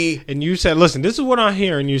gonna fag, be- and you said, "Listen, this is what I'm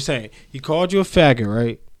hearing you saying." He called you a faggot,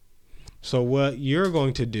 right? So what you're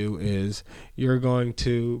going to do is you're going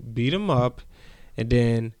to beat him up, and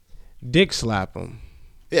then dick slap him.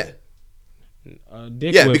 Yeah.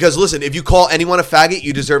 Dick Yeah, whip, because listen, if you call anyone a faggot,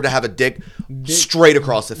 you deserve to have a dick straight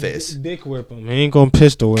across the face. dick whip him. He ain't gonna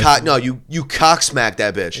pistol whip. him. No, you cock smack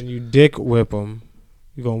that bitch. And you dick whip him.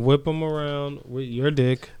 You're gonna whip him around with your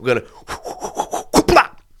dick. I'm gonna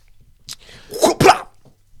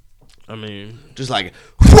I mean, just like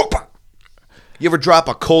you ever drop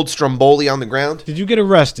a cold stromboli on the ground? did you get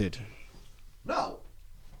arrested? No.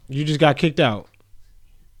 You just got kicked out.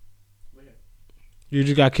 You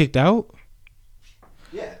just got kicked out?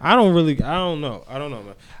 Yeah. I don't know,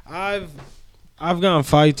 man. I've gotten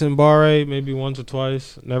fights in Bar maybe once or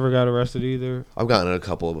twice. Never got arrested either. I've gotten in a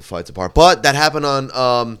couple of fights apart, but that happened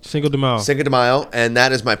on Cinco de Mayo. Cinco de Mayo, and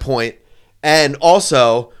that is my point. And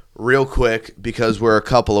also, real quick, because we're a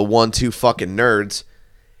couple of 1-2 fucking nerds,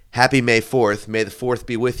 happy May 4th. May the 4th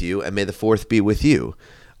be with you, and may the 4th be with you.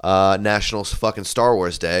 National fucking Star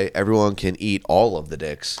Wars Day. Everyone can eat all of the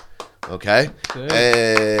dicks. Okay?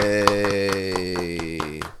 Hey.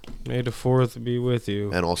 May the 4th be with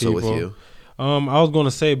you. And also with you. I was going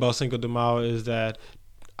to say about Cinco de Mayo is that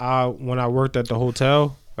when I worked at the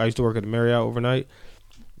hotel, I used to work at the Marriott overnight.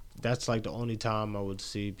 That's like the only time I would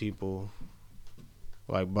see people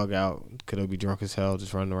like bug out. Could they be drunk as hell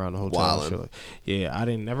just running around the hotel? And shit yeah, I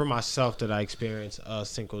didn't. Never myself did I experience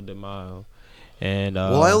Cinco de Mayo. And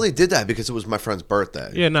well, I only did that because it was my friend's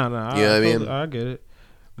birthday. Yeah, no. You know what I mean? I get it.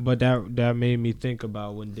 But that made me think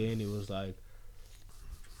about when Danny was like,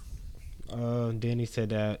 Danny said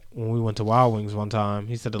that when we went to Wild Wings one time,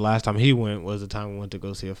 he said the last time he went was the time we went to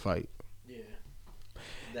go see a fight. Yeah.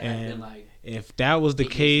 That And had been like if that was the 8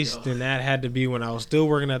 years case, ago. then that had to be when I was still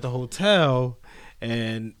working at the hotel,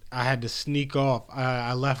 and I had to sneak off.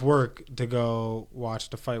 I left work to go watch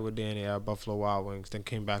the fight with Danny at Buffalo Wild Wings, then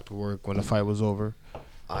came back to work when the fight was over.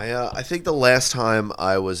 I think the last time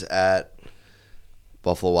I was at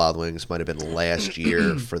Buffalo Wild Wings might have been last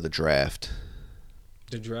year for the draft.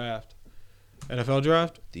 The draft. NFL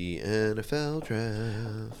draft? The NFL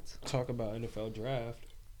draft. Talk about NFL draft.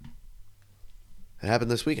 It happened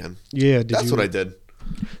this weekend. Yeah, That's what I did.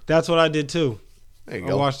 That's what I did too. There you I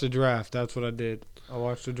go. watched the draft. That's what I did. I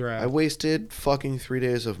watched the draft. I wasted fucking 3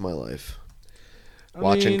 days of my life I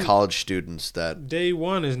watching mean, college students that... Day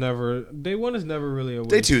one is never really a waste.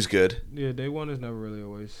 Day 2's good. Yeah, day one is never really a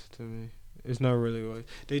waste to me. It's never really a waste.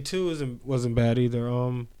 Day two wasn't bad either.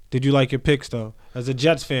 Did you like your picks though? As a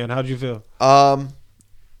Jets fan, how'd you feel? I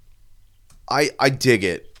dig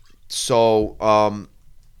it. So,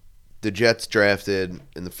 the Jets drafted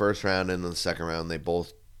in the first round and in the second round.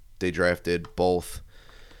 They drafted both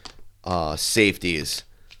safeties.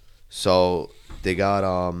 So they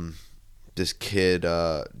got this kid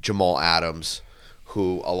Jamal Adams,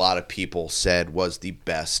 who a lot of people said was the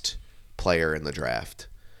best player in the draft.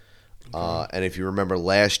 And if you remember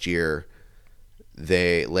last year,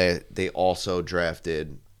 they also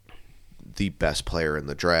drafted the best player in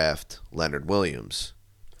the draft, Leonard Williams.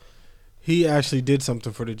 He actually did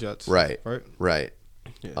something for the Jets. Right. Right.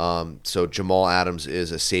 Yeah. So Jamal Adams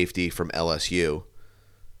is a safety from LSU.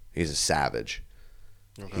 He's a savage.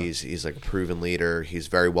 Okay. He's like a proven leader. He's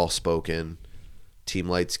very well spoken. Team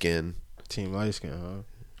light skin. Team light skin, huh?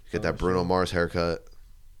 Get that Bruno Mars haircut.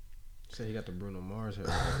 So he got the Bruno Mars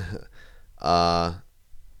haircut.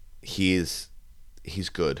 He's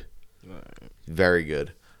good. Right. Very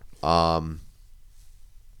good. But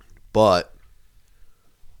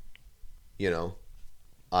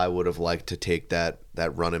I would have liked to take that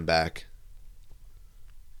running back.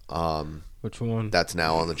 Which one? That's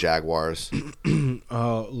now on the Jaguars.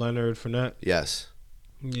 Leonard Fournette. Yes.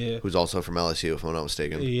 Yeah. Who's also from LSU, if I'm not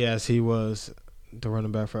mistaken. Yes, he was the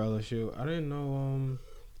running back for LSU. I didn't know.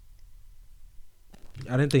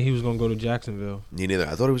 I didn't think he was gonna go to Jacksonville. Me neither.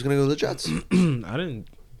 I thought he was going to go to the Jets. I didn't.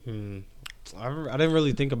 I didn't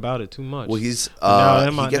really think about it too much. Well, he gets now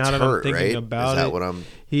hurt, that I'm thinking right? about Is that it, what I'm?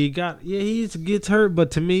 he gets hurt, but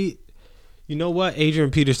to me, you know what? Adrian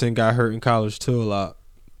Peterson got hurt in college too a lot.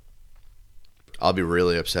 I'll be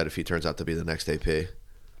really upset if he turns out to be the next AP.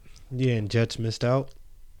 Yeah, and Jets missed out.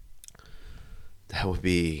 That would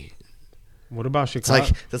be. What about Chicago?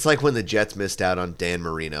 That's like when the Jets missed out on Dan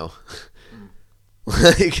Marino.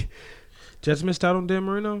 Like, Jets missed out on Dan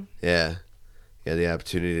Marino? yeah, the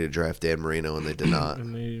opportunity to draft Dan Marino and they did not.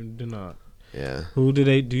 And they did not. Yeah, Do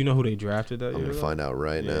you know who they drafted that year? I'm gonna find out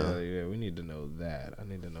right now. Yeah, we need to know that. I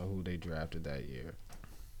need to know who they drafted that year.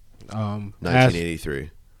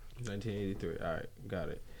 1983. 1983. All right, got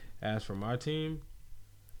it. As for my team,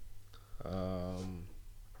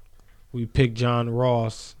 we picked John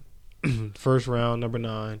Ross, first round, number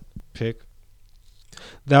 9 pick.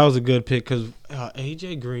 That was a good pick because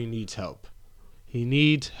AJ Green needs help. He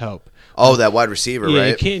needs help. Oh, that wide receiver, Yeah, right?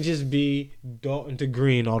 it can't just be Dalton to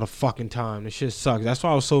Green all the fucking time. This shit sucks. That's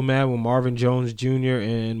why I was so mad when Marvin Jones Jr.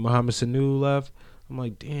 and Mohamed Sanu left. I'm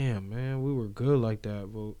like, damn, man, we were good like that.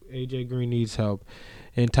 But AJ Green needs help.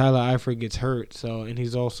 And Tyler Eifert gets hurt, and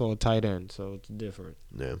he's also a tight end, so it's different.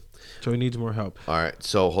 Yeah. So he needs more help. All right,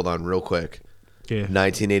 so hold on real quick. Yeah.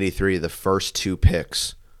 1983, the first 2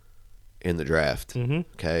 picks in the draft. Mm-hmm.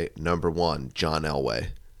 Okay, number 1, John Elway.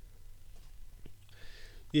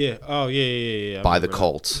 Yeah. Oh, yeah. I By the remember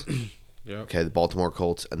Colts. Yep. Okay, the Baltimore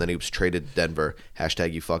Colts, and then he was traded to Denver. #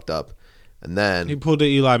 you fucked up. And then He pulled the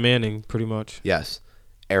Eli Manning pretty much. yes,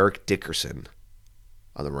 Eric Dickerson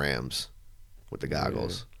on the Rams with the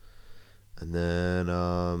goggles. And then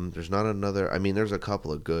there's not another. I mean, there's a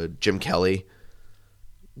couple of good. Jim Kelly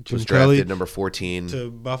was drafted number 14 to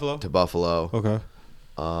Buffalo. Buffalo. Okay.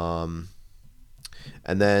 And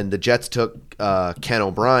then the Jets took Ken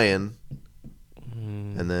O'Brien.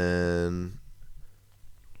 And then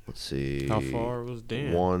let's see. How far was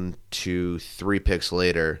Dan? 1, 2, 3 picks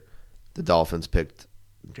later, the Dolphins picked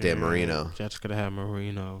Dan Marino. Jets could have had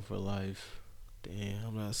Marino for life.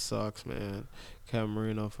 Damn, that sucks, man. Have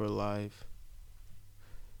Marino for life.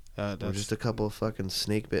 We're That's just a couple of fucking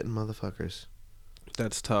snake-bitten motherfuckers.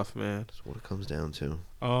 that's tough, man. That's what it comes down to.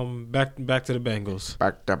 Back to the Bengals.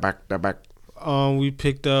 Back. We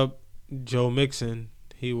picked up Joe Mixon.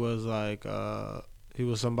 He was like he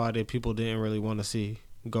was somebody people didn't really want to see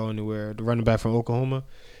go anywhere. The running back from Oklahoma.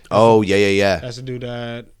 Oh, yeah. That's the dude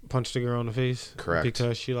that punched the girl in the face. Correct.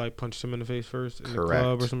 Because she like punched him in the face first in the Correct.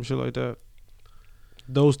 club or some shit like that.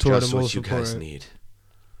 Those two are Just the what most you guys important. need.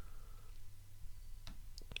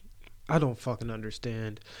 I don't fucking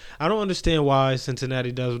understand. I don't understand why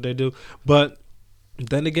Cincinnati does what they do. But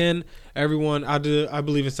then again, everyone, I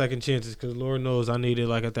believe in second chances because Lord knows I needed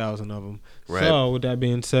like 1,000 of them. Right. So with that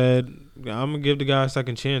being said, I'm gonna give the guy a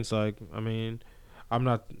second chance. Like, I mean, I'm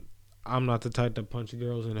not the type to punch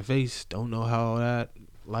girls in the face. Don't know how that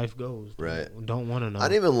life goes. Right. Don't want to know. I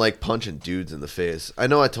didn't even like punching dudes in the face. I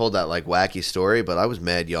know I told that like wacky story, but I was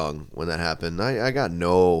mad young when that happened. I got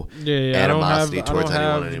no animosity towards I don't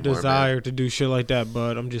anyone have anymore. desire Man. to do shit like that.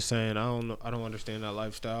 But I'm just saying, I don't know. I don't understand that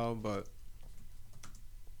lifestyle. But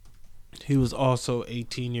he was also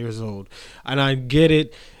 18 years old, and I get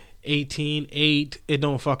it. 18, 8, it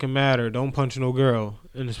don't fucking matter. Don't punch no girl,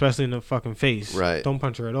 and especially in the fucking face. Right. Don't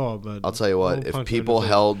punch her at all. But I'll tell you what, don't if punch her in the people face.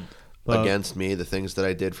 held But- against me the things that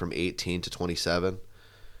I did from 18 to 27,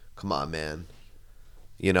 come on, man.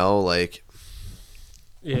 You know, like,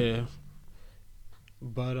 Yeah.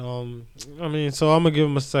 But I mean, so I'm gonna give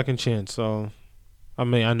him a second chance. So, I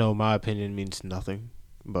mean, I know my opinion means nothing,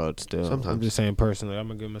 but still, I'm Sometimes. just saying personally, I'm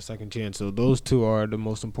gonna give him a second chance. So those two are the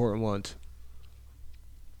most important ones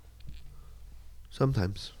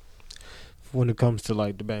sometimes. when it comes to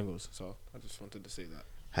like the Bengals. So I just wanted to say that.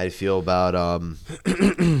 How do you feel about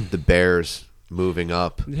the Bears moving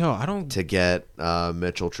up Yo, I don't. to get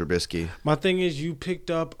Mitchell Trubisky? My thing is, you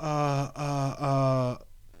picked up what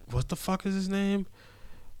the fuck is his name?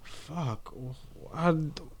 Fuck.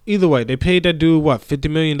 Either way, they paid that dude what, $50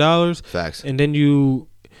 million, Facts. and then you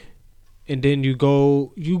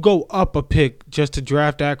go up a pick just to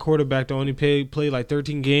draft that quarterback to only play like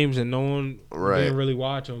 13 games and no one Right. didn't really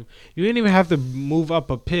watch him. You didn't even have to move up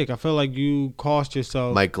a pick. I feel like you cost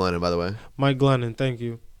yourself. Mike Glennon, by the way. Mike Glennon, thank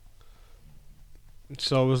you.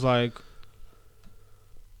 So it was like,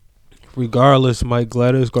 regardless, Mike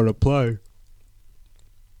Glennon is going to play.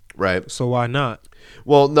 Right. So why not?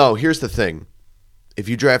 Well, no, here's the thing. If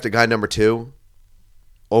you draft a guy number 2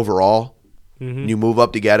 overall, Mm-hmm. you move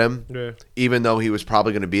up to get him, Yeah. even though he was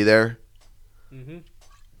probably going to be there, Mm-hmm.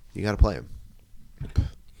 you got to play him.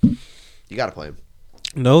 You got to play him.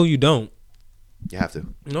 No, you don't. You have to.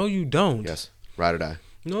 No, you don't. Yes. Ride or die.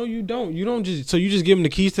 No, you don't. You don't just. So you just give him the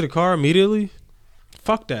keys to the car immediately?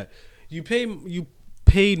 Fuck that. You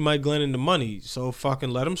paid Mike Glennon the money, so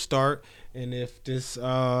fucking let him start. And if this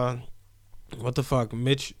what the fuck,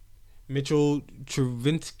 Mitchell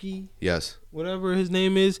Trubisky, Yes. whatever his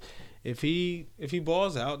name is, if he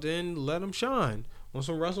balls out, then let him shine on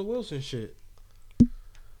some Russell Wilson shit.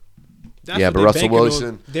 That's Yeah, what but they Russell banking on.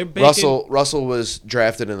 Wilson. They're banking, Russell was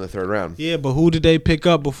drafted in the 3rd round. Yeah, but who did they pick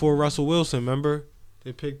up before Russell Wilson? Remember,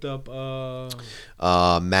 they picked up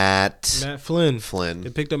Matt Flynn. They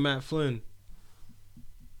Flynn. picked up Matt Flynn.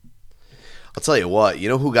 I'll tell you what. You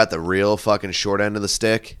know who got the real fucking short end of the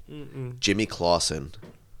stick? Mm-mm. Jimmy Clausen. Do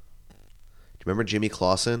you remember Jimmy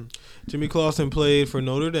Clausen? Jimmy Clausen played for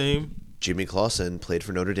Notre Dame. Jimmy Clausen played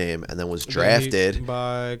for Notre Dame and then was Then drafted he-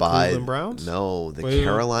 by by Cleveland Browns. No, the Wait,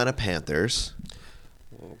 Carolina Panthers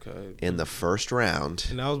Okay. in the 1st round,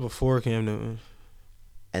 And that was before Cam Newton.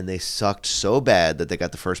 and they sucked so bad that they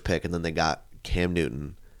got the 1st pick, and then they got Cam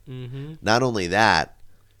Newton. Mm-hmm. Not only that,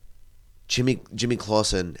 Jimmy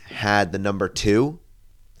Clausen had the number 2.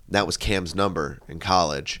 That was Cam's number in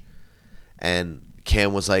college, and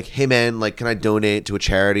Cam was like, "Hey man, like, can I donate to a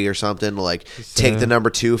charity or something to like take the number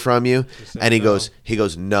 2 from you?" said And he no.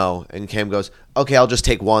 goes no, and Cam goes, "Okay, I'll just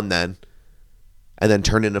take 1 then," and then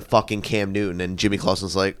turned into fucking Cam Newton. And Jimmy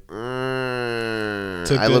Clausen's like,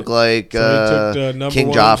 I look like So he took the number King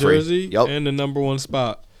 1 Joffrey. jersey Yep. and the number 1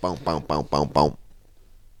 spot. Boom, boom, boom, boom, boom.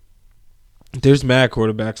 There's mad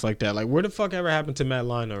quarterbacks like that. Like, where the fuck ever happened to Matt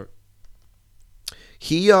Leinart?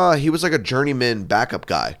 He was like a journeyman backup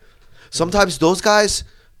guy. Sometimes those guys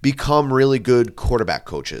become really good quarterback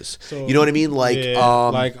coaches. So, you know what I mean? Like,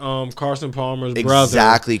 Carson Palmer's brother.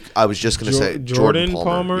 Exactly. I was just gonna say Jordan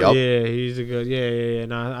Palmer. Yep. Yeah, he's a good. Yeah.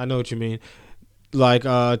 Nah, I know what you mean. Like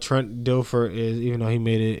Trent Dilfer is, even though he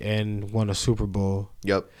made it and won a Super Bowl.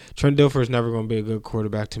 Yep. Trent Dilfer is never going to be a good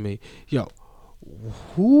quarterback to me. Yo,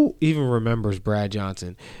 who even remembers Brad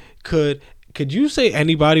Johnson? Could you say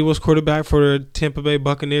anybody was quarterback for the Tampa Bay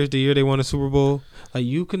Buccaneers the year they won a Super Bowl? Like,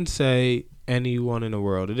 you can say anyone in the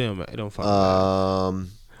world. It don't fucking matter.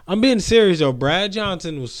 I'm being serious though. Brad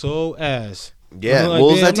Johnson was so ass. Yeah, like,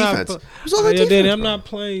 what was that defense? It was all that defense, I'm not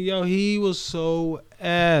playing. Yo, he was so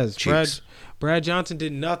ass. Cheeks. Brad Johnson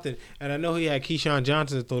did nothing. And I know he had Keyshawn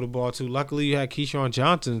Johnson to throw the ball to. Luckily, you had Keyshawn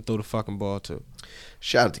Johnson to throw the fucking ball to.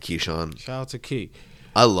 Shout out to Keyshawn. Shout out to Key.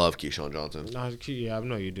 I love Keyshawn Johnson. Yeah, I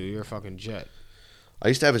know you do. You're a fucking jet. I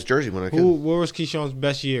used to have his jersey when I could. What was Keyshawn's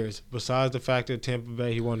best years besides the fact that Tampa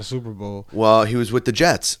Bay he won the Super Bowl? Well, he was with the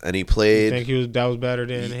Jets and he played. You think that was better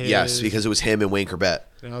than his? Yes, because it was him and Wayne Corbett.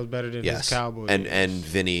 That was better than Yes, his Cowboys. and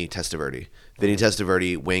Vinny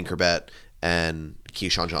Testaverde, Wayne Corbett, and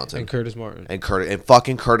Keyshawn Johnson and Curtis Martin and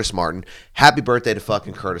fucking Curtis Martin. Happy birthday to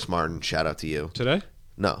fucking Curtis Martin! Shout out to you. Today?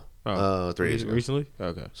 No, 3 days ago. Recently?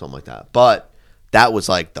 Okay, something like that. But that was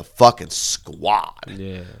like the fucking squad.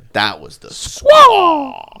 Yeah, that was the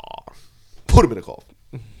squad. Put him in a coffin.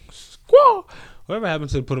 Squad. Whatever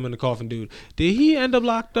happened to put him in the coffin, dude? Did he end up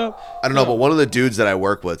locked up? I don't know, but one of the dudes that I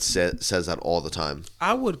work with says that all the time.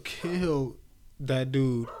 I would kill that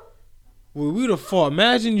dude. Well, we'd have fought.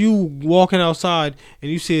 Imagine you walking outside and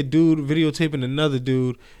you see a dude videotaping another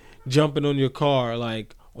dude jumping on your car,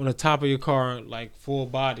 like on the top of your car, like full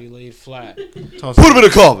body laid flat. Put him in a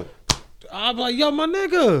coffin. I'm like, yo, my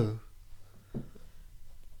nigga.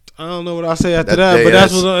 I don't know what I say after that, but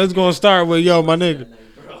that's what it's gonna start with. Yo, my nigga.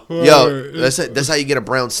 Yo, that's how you get a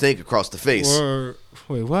brown snake across the face.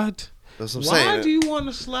 Wait, what? That's what I'm saying. Why do you want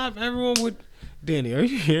to slap everyone with? Danny, are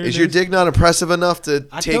you hearing Is your dick not impressive enough to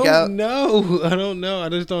take out? No, I don't know. I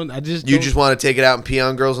just don't. You just want to take it out and pee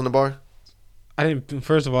on girls in the bar? I didn't.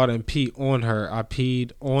 First of all, I didn't pee on her. I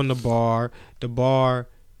peed on the bar.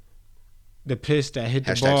 The piss that hit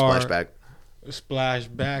the bar. Splashback. Splash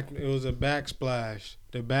back. It was a backsplash.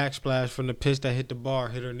 The backsplash from the piss that hit the bar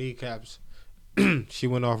hit her kneecaps. She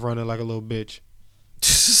went off running like a little bitch.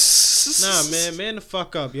 Nah, man the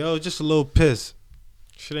fuck up, yo. Just a little piss.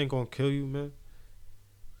 Shit ain't gonna kill you, man.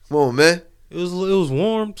 Come on, man. It was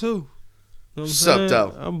warm too. You know what I'm Sucked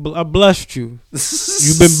saying? I blessed you.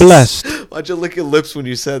 You've been blessed. Why'd you lick your lips when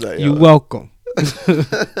you said that? You're welcome.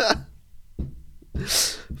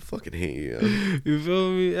 Fucking hate you. Yo. You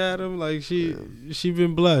feel me, Adam? Like she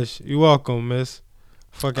been blessed. You welcome, miss.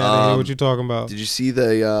 Fuck out of here. What you talking about? Did you see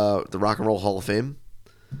the Rock and Roll Hall of Fame?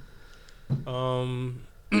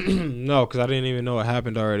 No, because I didn't even know it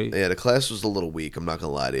happened already. Yeah, the class was a little weak. I'm not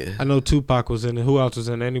gonna lie to you. I know Tupac was in it. Who else was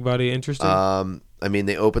in it? Anybody interesting? I mean,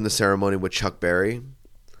 they opened the ceremony with Chuck Berry,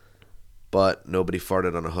 but nobody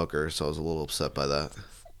farted on a hooker, so I was a little upset by that.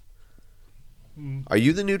 Are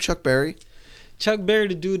you the new Chuck Berry? Chuck Berry,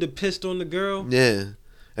 the dude that pissed on the girl? Yeah.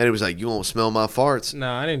 And it was like, you won't smell my farts.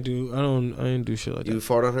 Nah, I didn't do shit like that. You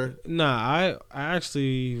fart on her? Nah, I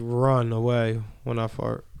actually run away when I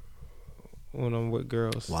fart. When I'm with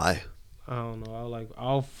girls. Why? I don't know.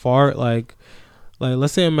 I'll fart like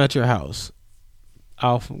let's say I'm at your house.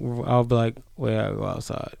 I'll be like, wait, I go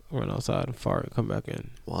outside, run outside and fart, come back in.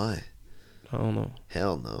 Why? I don't know.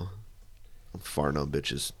 Hell no. I'm farting on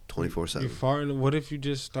bitches 24/7. You farting? What if you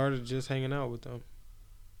just started hanging out with them?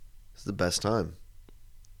 It's the best time.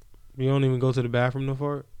 You don't even go to the bathroom to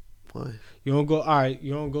fart? Why? You don't go. All right,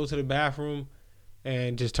 you don't go to the bathroom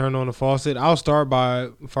and just turn on the faucet. I'll start by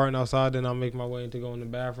farting outside, then I'll make my way into going to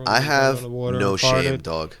the bathroom. I have no shame, it,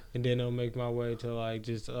 dog. And then I'll make my way to like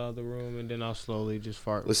just the other room, and then I'll slowly just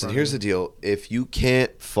fart. Listen, here's the deal: if you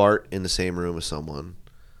can't fart in the same room as someone,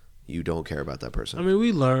 you don't care about that person. I mean,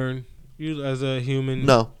 we learn. You as a human.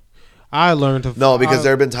 No, I learned to. No, because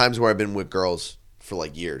there have been times where I've been with girls for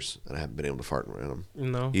like years and I haven't been able to fart around them.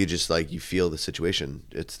 No, you just like you feel the situation.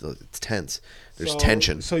 It's tense. There's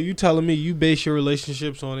tension. So you telling me you base your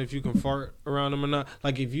relationships on if you can fart around them or not?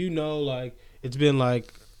 Like if you know, like it's been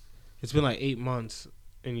like 8 months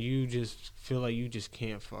and you just feel like you just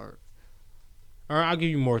can't fart. Or I'll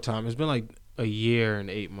give you more time. It's been like a year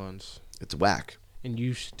and 8 months. It's whack. And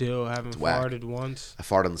you still haven't farted once? I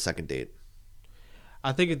farted on the second date.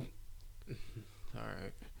 I think it. All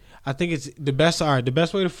right. I think it's the best. All right. The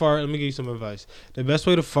best way to fart. Let me give you some advice. The best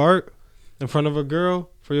way to fart in front of a girl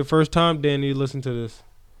for your first time, Danny, listen to this.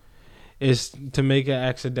 It's to make it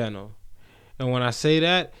accidental. And when I say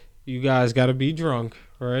that, you guys got to be drunk,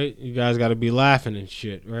 right? You guys got to be laughing and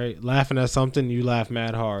shit, right? Laughing at something, you laugh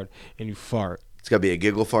mad hard and you fart. It's got to be a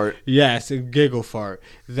giggle fart. Yes, a giggle fart.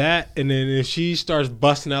 That, and then if she starts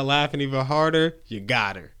busting out laughing even harder, you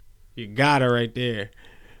got her. You got her right there.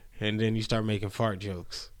 And then you start making fart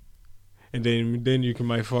jokes. And then you can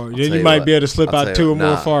might fart. Then you might be able to slip out two or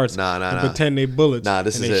more farts and pretend they bullets.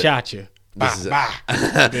 This and is they it. shot you. This is it.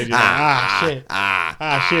 And then you're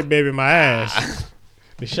like, shit, baby, my ass.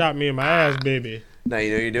 They shot me in my ass, baby. Now you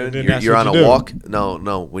know what you're Then doing. that's You're what on you a do. walk.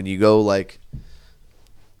 No. When you go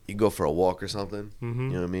you go for a walk or something. Mhm. You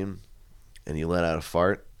know what I mean? And you let out a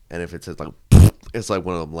fart, and if it's like, it's like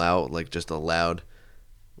one of them loud, like just a loud,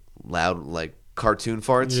 like cartoon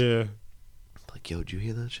farts. Yeah. Like, yo, did you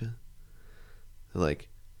hear that shit? They're like,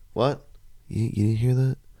 what? You didn't hear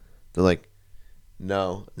that? They're like,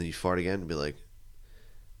 no. And then you fart again and be like,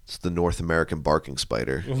 it's the North American barking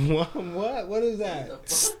spider. What? What is that?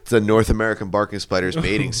 It's the North American barking spider's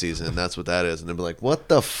mating season. That's what that is. And they'll be like, what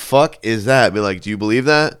the fuck is that? Be like, do you believe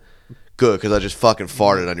that? Good, because I just fucking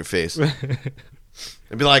farted on your face.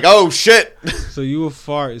 And be like, oh shit. So you will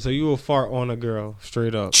fart. So you will fart on a girl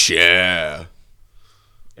straight up, Yeah.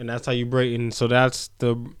 and that's how you break. And so that's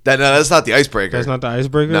the. That's not the icebreaker. That's not the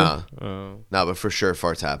icebreaker. Nah. Oh, No, but for sure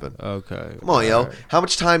farts happen. okay. Come on, yo. Alright. How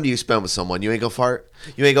much time do you spend with someone? You ain't gonna fart?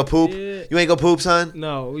 You ain't gonna poop? Yeah. You ain't gonna poop, son?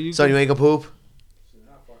 No, Son, you ain't gonna poop?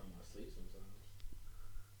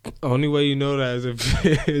 Only way you know that is if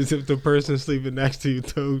is if the person sleeping next to you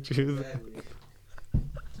told you.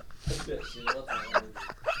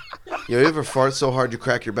 Yo, you ever fart so hard you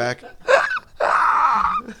crack your back?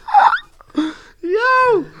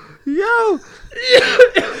 Yo.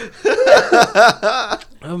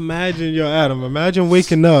 Imagine, Adam. Imagine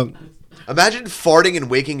waking up. Imagine farting and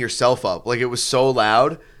waking yourself up. Like, it was so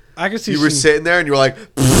loud. I can see You were sitting there and you were like,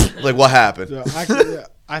 like, what happened? Yo,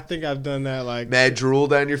 I think I've done that. Like Mad drool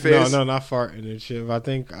down your face? No, not farting and shit. But I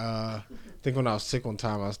think when I was sick one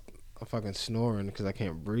time, I was fucking snoring because I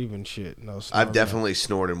can't breathe and shit. No, I've definitely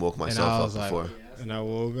snored and woke myself up before. And I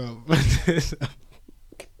woke up.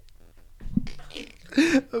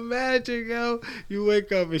 Imagine, yo, you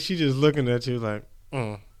wake up and she just looking at you like,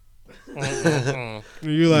 And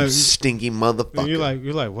you like, stinky and motherfucker.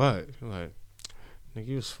 you're like, what? You're like, nigga,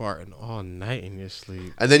 you was farting all night in your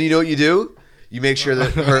sleep. And then you know what you do? You make sure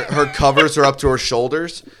that her covers are up to her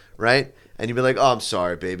shoulders, right? And you be like, oh, I'm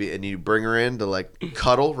sorry, baby. And you bring her in to, like,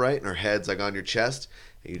 cuddle, right? And her head's, like, on your chest.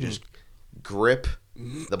 And you just grip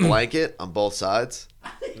the blanket on both sides,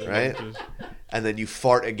 right? And then you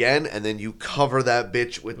fart again, and then you cover that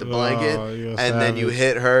bitch with the blanket, you're and then you savage.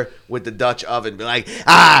 hit her with the Dutch oven. Be like,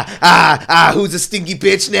 who's a stinky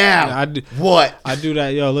bitch now? I do- What? I do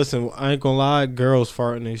that. Yo, listen, I ain't gonna lie. Girls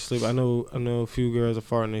fart in their sleep. I know a few girls that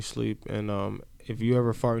fart in their sleep. And if you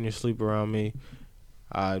ever fart in your sleep around me,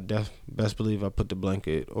 I best believe I put the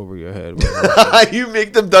blanket over your head. You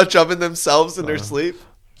make them Dutch oven themselves in their sleep?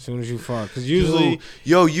 As soon as you fart, because usually,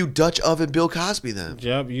 Yo, you Dutch oven Bill Cosby then.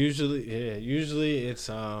 usually it's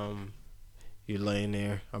you're laying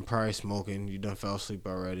there. I'm probably smoking. You done fell asleep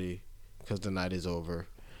already because the night is over,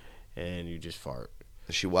 and you just fart.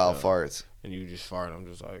 She wild farts. And you just fart. I'm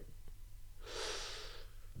just like,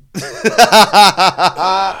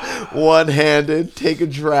 One-handed, take a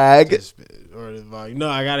drag. or the volume. No,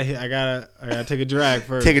 I gotta take a drag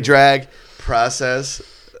first. Take a drag, process.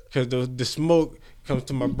 Because the smoke comes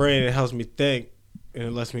to my brain and it helps me think, and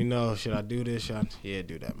it lets me know, should I do this? Yeah,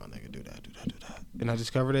 do that, my nigga. Do that. And I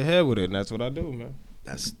just cover their head with it, and that's what I do, man.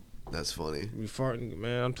 That's funny. Be farting,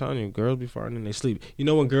 man. I'm telling you, girls be farting in their sleep. You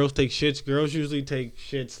know when girls take shits? Girls usually take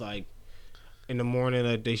shits like in the morning,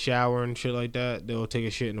 like they shower and shit like that. They'll take a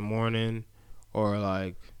shit in the morning, or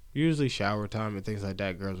like usually shower time and things like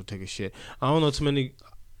that. Girls will take a shit. I don't know too many.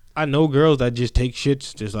 I know girls that just take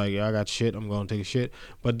shits, just like, yeah, I got shit, I'm going to take a shit.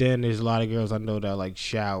 But then there's a lot of girls I know that like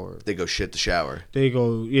shower. They go shit the shower. They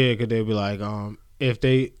go, yeah, because they'll be like, if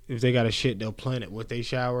they got a shit, they'll plan it with they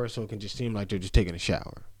shower, so it can just seem like they're just taking a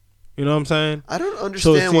shower. You know what I'm saying? I don't So it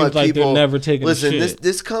understand why seems like people they're never taking listen. a shit.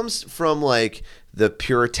 This comes from like the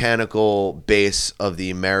puritanical base of the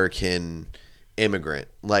American immigrant,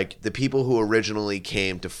 like the people who originally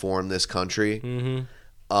came to form this country.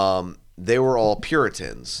 Mm-hmm. They were all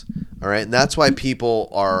Puritans, all right, and that's why people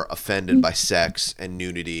are offended by sex and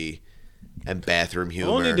nudity and bathroom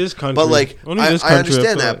humor. Only this country. But like, Only I this country,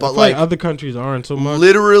 understand I feel that, but I feel like other countries aren't so much.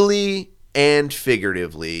 literally and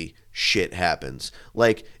figuratively, shit happens.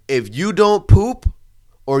 Like, if you don't poop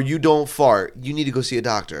or you don't fart, you need to go see a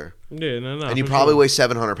doctor. Yeah, no. And you for probably sure. weigh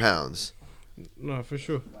 700 pounds. No, for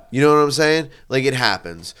sure. You know what I'm saying? Like, it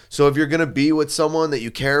happens. So if you're gonna be with someone that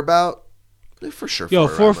you care about, for sure. Yo,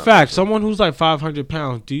 fart for a around that fact, person. someone who's like 500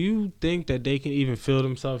 pounds, do you think that they can even feel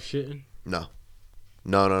themselves shitting? No.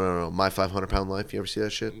 My 500-pound life. You ever see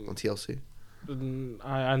that shit on TLC?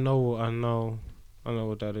 I know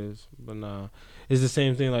what that is, but nah, it's the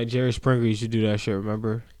same thing. Like Jerry Springer used to do that shit.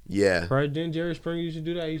 Remember? Yeah. Right? Didn't Jerry Springer used to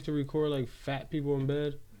do that? He used to record like fat people in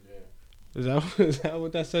bed. Is that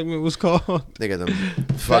what that segment was called? They got them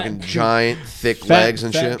fucking giant, thick Fat, legs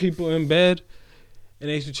and fat shit. people in bed, and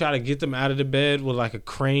they used to try to get them out of the bed with like a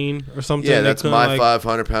crane or something. Yeah, They that's couldn't, my like,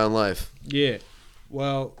 500-pound life. Yeah.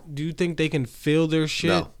 Well, do you think they can feel their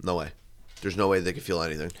shit? No way. There's no way they can feel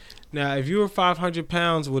anything. Now, if you were 500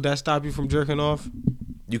 pounds, would that stop you from jerking off?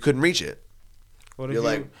 You couldn't reach it. What if You're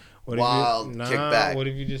like, what if wild kick back. What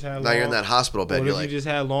if you just had Now you're in that hospital bed. What You're if like, you just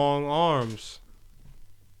had long arms?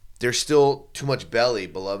 there's still too much belly,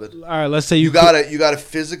 beloved. All right, let's say You gotta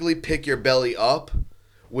physically pick your belly up,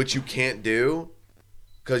 which you can't do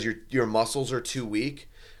because your muscles are too weak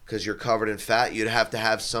because you're covered in fat. You'd have to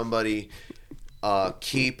have somebody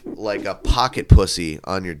keep like a pocket pussy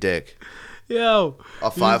on your dick, Yo,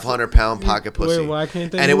 a 500-pound pocket pussy. Wait, why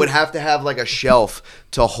can't they? And it would have to have like a shelf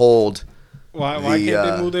to hold Why the,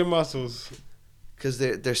 can't they move their muscles? because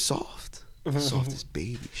they're soft. Soft as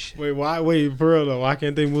baby shit. Wait, for real though. Why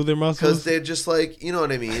can't they move their Because muscles? they're just like, you know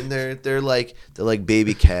what I mean. They're like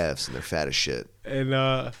baby calves and they're fat as shit. And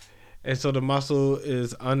so the muscle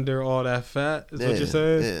is under all that fat. Is what you're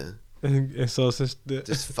saying? Yeah. And so since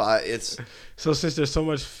It's since there's so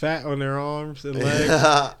much fat on their arms and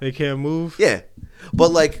legs, they can't move. yeah. But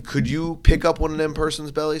like, could you pick up one of them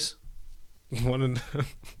person's bellies? One of them.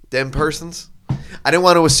 Them persons? I didn't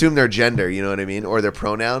want to assume their gender, you know what I mean, or their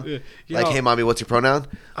pronoun. Yeah. Like, Yo, hey, mommy, what's your pronoun?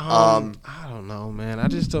 I don't know, man. I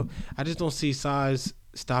just don't see size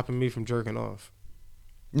stopping me from jerking off.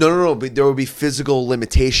 No. But there would be physical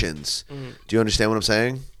limitations. Do you understand what I'm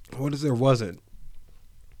saying? What if there wasn't?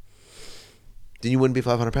 Then you wouldn't be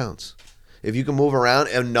 500 pounds. If you can move around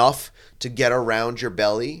enough to get around your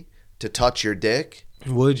belly to touch your dick,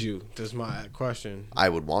 Would you? That's my question. I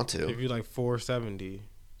would want to. If you're like 470,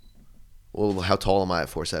 Well, how tall am I at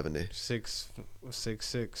 470?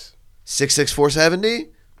 6'6". 6'6", 470?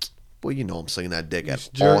 Well, you know I'm slinging that dick at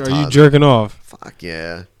all Are times. you jerking off? Fuck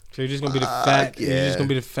yeah. So you're just gonna be the fat. yeah. You're just gonna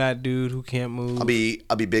be the fat dude who can't move. I'll be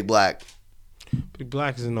big black. Big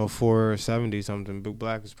Black isn't no 470 something. Big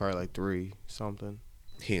Black is probably like 3 something.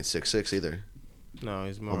 He ain't 6'6" either. No,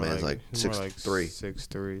 he's more man's like he's more 6'3".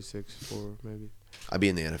 6'3", 6'4", maybe. I'd be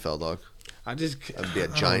in the NFL, dog. I just I'd be a I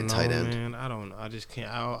giant don't know, tight end. Man, I just can't.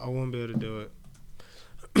 I wouldn't be able to do it.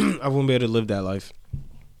 I wouldn't be able to live that life.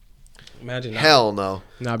 Imagine that. Hell no.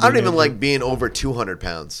 Not I don't being even able- like being over 200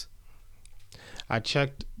 pounds. I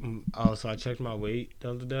checked. So I checked my weight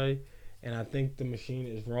the other day, and I think the machine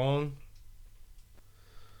is wrong.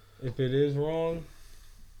 If it is wrong,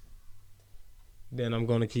 then I'm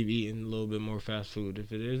gonna keep eating a little bit more fast food.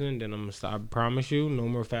 If it isn't, then I'm gonna stop. I promise you, no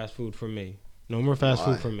more fast food for me. No more fast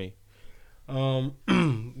Why? food for me.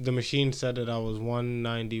 The machine said that I was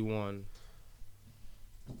 191.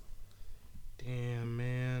 Damn,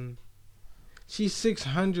 man. She's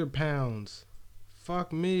 600 pounds.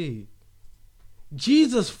 Fuck me.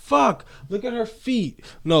 Jesus, fuck. Look at her feet.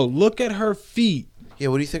 No, look at her feet. Yeah,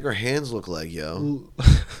 what do you think her hands look like, yo?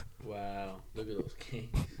 Wow, look at those kings.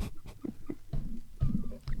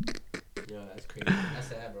 Yo, that's crazy. That's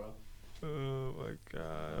sad, bro. Oh my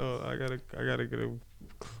god. Oh, I gotta get a.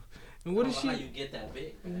 And what I is don't know she? how you get that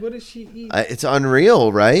big? Man. What does she eat? It's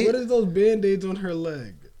unreal, right? What is those band-aids on her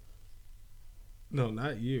leg? No,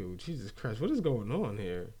 not you. Jesus Christ. What is going on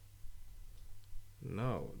here?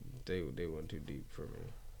 No, they went too deep for me.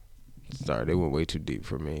 Sorry, they went way too deep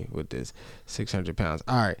for me with this 600 pounds.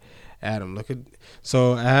 All right, Adam,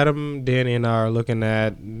 Adam, Danny, and I are looking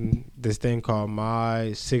at this thing called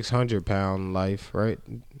My 600 Pound Life, right,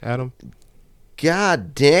 Adam?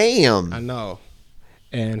 God damn. I know.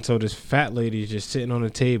 And so this fat lady is just sitting on the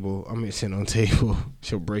table. I mean, sitting on the table.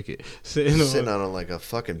 She'll break it. Sitting on like a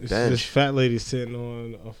fucking This bench. fat lady sitting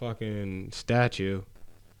on a fucking statue,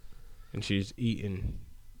 and she's eating.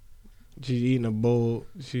 She's eating a bowl.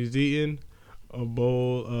 She's eating a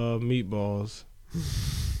bowl of meatballs,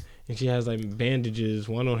 and she has like bandages,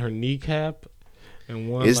 one on her kneecap, and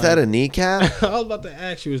one. Is that a kneecap? I was about to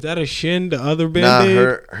ask you, is that a shin? The other Nah,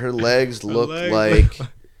 band-aid? her legs look legs like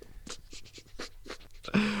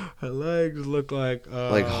her legs look like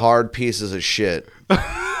hard pieces of shit.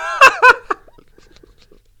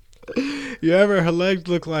 her legs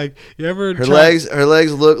look like Her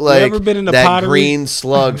legs look like ever been in the that pottery? green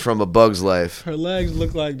slug from A Bug's Life. Her legs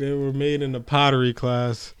look like they were made in a pottery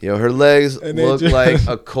class. Her legs And they look just- like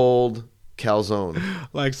a cold calzone.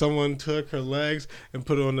 Like someone took her legs and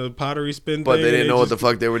put it on the pottery spin But thing. they and didn't know what the just-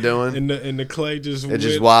 fuck they were doing. And the clay just It's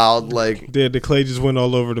just went- wild. Like, the clay just went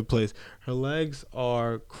all over the place. Her legs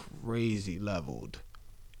are crazy leveled.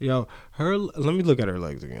 Yo, let me look at her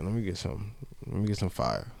legs again. Let me get some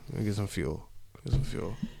fire. Let me get some fuel. Get some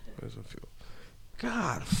fuel.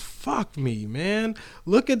 God, fuck me, man.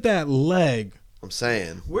 Look at that leg. I'm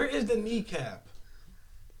saying. Where is the kneecap?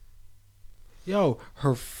 Yo,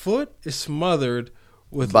 her foot is smothered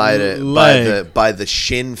with By leg. the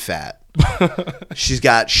shin fat. She's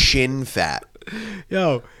got shin fat.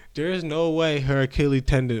 Yo, there's no way her Achilles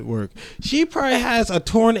tendon work. She probably has a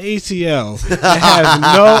torn ACL and has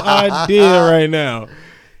no idea right now.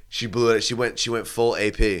 She blew it. She went full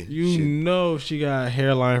AP. She got a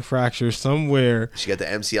hairline fracture somewhere She got the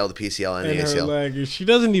MCL, the PCL, and in the her ACL. leg. And she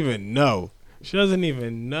doesn't even know.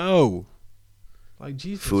 Like,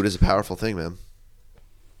 Jesus. Food is a powerful thing, man.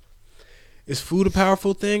 Is food a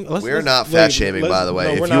powerful thing? We're not fat shaming, by the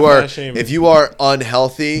way. No, If you are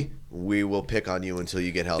unhealthy, we will pick on you until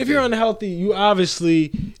you get healthy. If you're unhealthy, you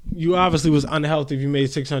obviously was unhealthy if you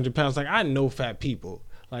made 600 pounds. Like, I know fat people.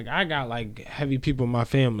 Like, I got like heavy people in my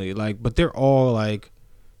family. Like, but they're all like,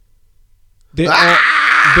 they're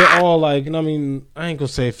all like. I mean, I ain't gonna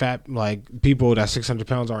say fat like people that 600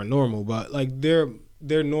 pounds aren't normal, but like they're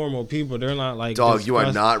normal people. They're not like Dog, you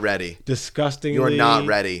are not ready. Disgustingly, You are not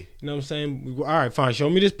ready. You know what I'm saying? All right, fine. Show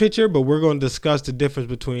me this picture, but we're going to discuss the difference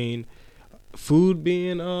between food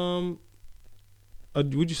being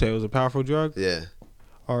would you say it was a powerful drug? Yeah.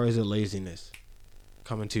 Or is it laziness?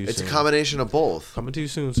 Coming too soon. It's a combination of both. Coming too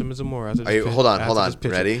soon. Simmons and more. Hold on.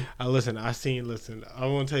 Ready? Listen. I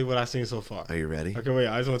want to tell you what I seen so far. Are you ready? Okay, wait.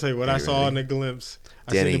 I just want to tell you what I saw in the glimpse.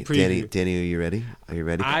 Danny, Danny, are you ready? Are you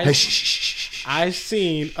ready? I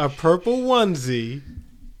seen a purple onesie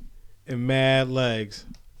and mad legs.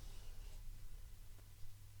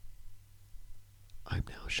 I'm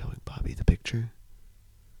now showing Bobby the picture.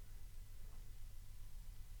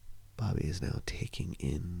 Bobby is now taking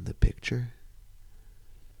in the picture.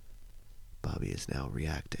 Bobby is now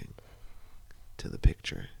reacting to the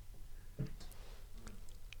picture.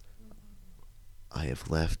 I have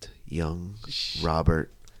left young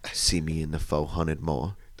Robert see me in the 400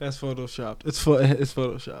 more. That's photoshopped. It's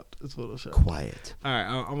photoshopped. Quiet. All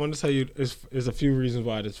right, I want to tell you. There's a few reasons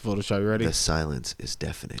why this is photoshopped. You ready? The silence is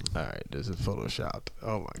deafening. All right, this is photoshopped.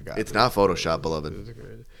 Oh my god, It's not Photoshop,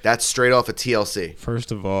 beloved. That's straight off of TLC.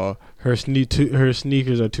 First of all, her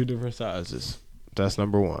sneakers are two different sizes. That's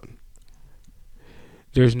number one.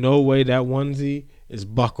 There's no way that onesie is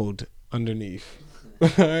buckled underneath.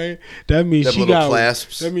 Alright? That means Them she little got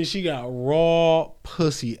clasps. That means she got raw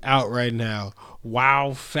pussy out right now.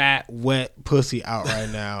 Wild, fat, wet pussy out right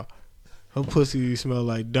now. Her pussy smell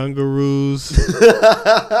like Dungaroos.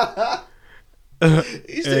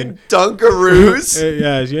 You said Dunkaroos?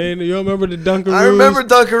 Yes, you don't remember the Dunkaroos? I remember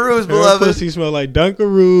Dunkaroos, Her beloved. pussy smell like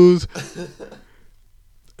Dunkaroos.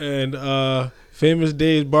 And Famous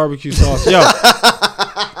Dave's barbecue sauce. Yo.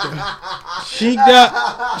 She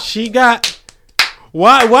got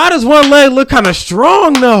why does one leg look kind of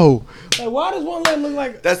strong though? Like, why does one leg look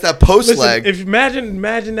like That's that post leg. If imagine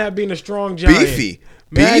that being a strong giant.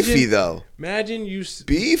 Beefy though. Imagine you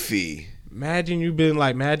Beefy.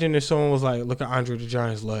 Imagine if someone was like, look at Andre the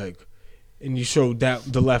Giant's leg, and you showed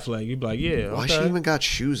the left leg, you'd be like, yeah. Why okay. she even got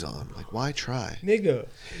shoes on? Like, why try? Nigga.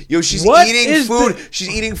 Yo, she's What eating is food. She's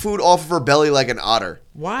eating food off of her belly like an otter.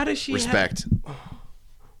 Why does she Respect.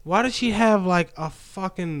 why does she have like a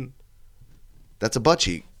fucking? That's a butt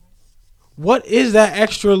cheek. What is that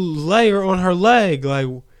extra layer on her leg? Like,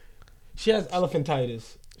 she has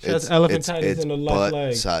elephantitis. She has elephantitis in the left butt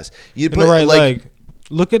leg. size. You In the right leg.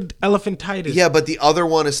 Look at elephantitis. Yeah, but the other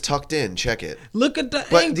one is tucked in. Check it. Look at the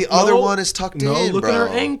ankle. But the other one is tucked in, look bro. at her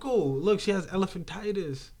ankle. Look, she has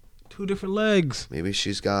elephantitis. Two different legs. Maybe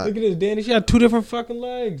she's got. Look at this, Danny. She got two different fucking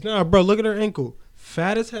legs. Nah, bro, look at her ankle.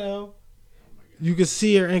 Fat as hell. You can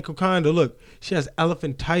see her ankle kind of. Look, she has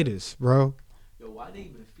elephantitis, bro. Yo, why they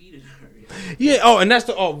even feeding her? Yeah. Oh, and that's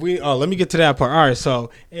let me get to that part. All right. So,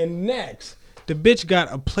 and next, the bitch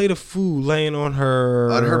got a plate of food laying on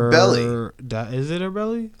her belly. Is it her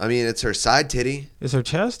belly? I mean, it's her side titty. Is her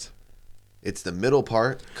chest? It's the middle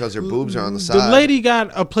part because her boobs are on the The side. lady got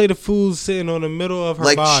a plate of food sitting on the middle of her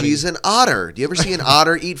like body. she's an otter. Do you ever see an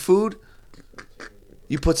otter eat food?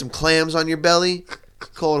 You put some clams on your belly,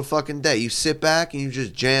 call it a fucking day. You sit back and you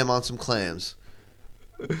just jam on some clams.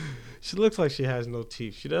 She looks like she has no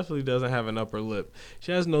teeth. She definitely doesn't have an upper lip.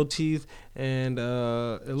 She has no teeth, and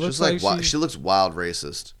it looks She looks wild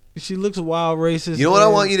racist. she looks wild racist. You know what I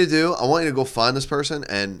man. want you to do? I want you to go find this person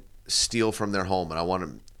and steal from their home, and I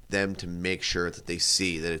want them to make sure that they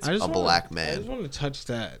see that it's a black I man. just want to touch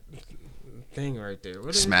that thing right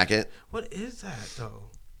there. Smack it. What is that though?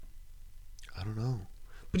 I don't know.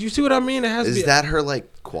 But you see what I mean? It has to be. Is that her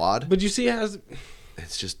like quad? But you see, it has.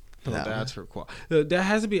 It's just No, that that's one. her quad. That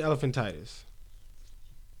has to be elephantitis.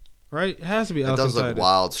 Right? It has to be It elephantitis. does look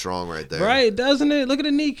wild strong right there. Right, doesn't it? Look at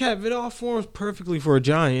the kneecap. It all forms perfectly for a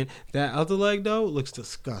giant. That other leg, though, looks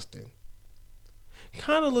disgusting.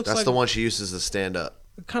 Kind of looks That's like the one she uses to stand up.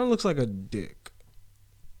 It kind of looks like a dick.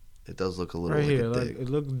 It does look a little Right like here, a like dick. it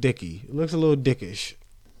looks dicky. It looks a little dickish.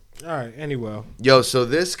 All right. Anyway, Yo, so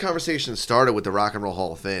this conversation started with the Rock and Roll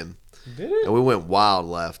Hall of Fame, did it? and we went wild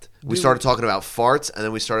left. We started talking about farts, and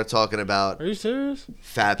then we started talking about Are you serious?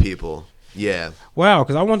 fat people. Yeah. Wow,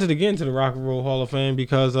 because I wanted to get into the Rock and Roll Hall of Fame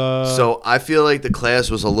because So I feel like the class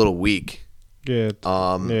was a little weak. yeah,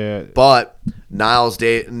 yeah. But Niall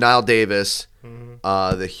Davis,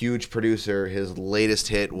 Mm-hmm. the huge producer, his latest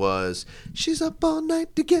hit was "She's up all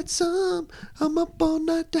night to get some, I'm up all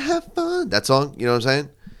night to have fun." That song, you know what I'm saying?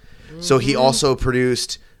 So he also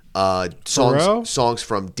produced Pharrell? songs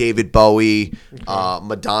from David Bowie,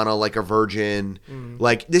 Madonna, "Like a Virgin."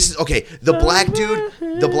 Like this is okay. The black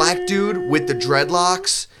dude with the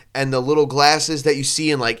dreadlocks and the little glasses that you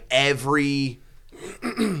see in like every.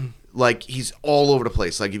 Like he's all over the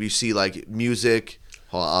place. Like if you see like music,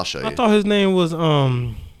 hold on, I'll show you. I thought his name was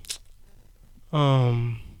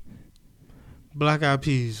Black Eyed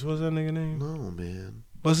Peas. What's that nigga name? No, man.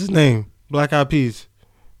 What's his name? Black Eyed Peas.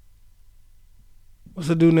 What's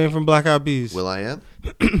the dude name from Black Eyed Peas? Will I Am?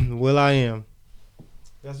 Will I Am.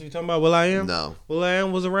 That's what you talking about? Will I Am? No. Will I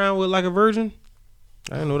Am was around with Like a Virgin?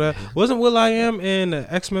 I didn't know that. Wasn't Will I Am in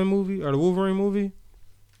the X-Men movie or the Wolverine movie?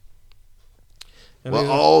 I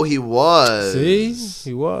mean, He was. see?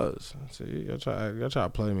 He was. See, y'all try to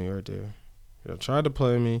play me right there. Y'all tried to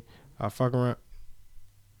play me. I fuck around.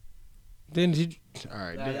 Then you... All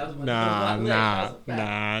right. Nah.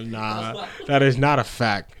 That is not a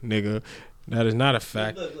fact, nigga. That is not a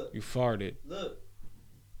fact. Look. You farted. Look.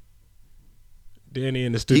 Danny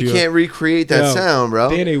in the He studio. can't recreate that Yo, sound, bro.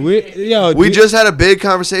 Danny, we Danny, just had a big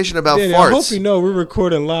conversation about Danny, farts. I hope you know we're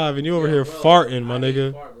recording live and you over here farting, my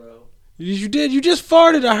nigga. Fart, bro. You did. You just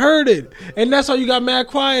farted. I heard it. And that's why you got mad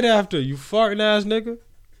quiet after. You farting ass nigga.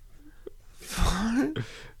 Know what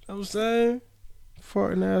I'm saying?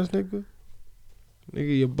 Farting ass nigga.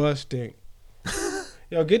 Nigga, your butt stink.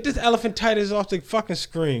 Yo, get this elephantitis off the fucking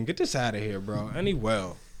screen. Get this out of here, bro. Any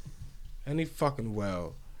fucking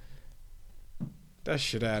well. That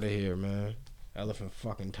shit out of here, man. Elephant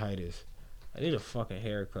fucking titus. I need a fucking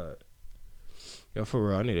haircut. Yo, for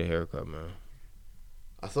real, I need a haircut, man.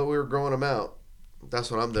 I thought we were growing them out.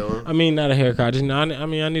 That's what I'm doing. I mean, not a haircut. I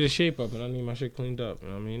need a shape up, and I need my shit cleaned up. You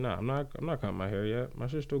know what I mean, I'm not cutting my hair yet. My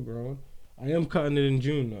shit's still growing. I am cutting it in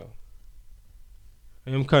June, though.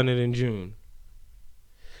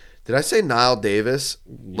 Did I say Niall Davis,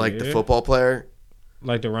 like the Yeah. football player?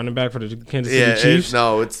 Like the running back for the Kansas City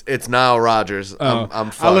Chiefs. It's Niall Rodgers. I'm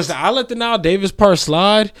fucked. I let the Niall Davis part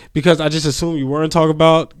slide because I just assumed you weren't talking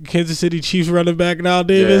about Kansas City Chiefs running back Niall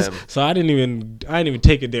Davis. Yeah. So I didn't even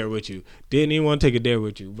take it there with you. Didn't even want to take it there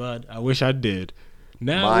with you, but I wish I did.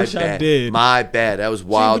 Now I wish I did. My bad. That was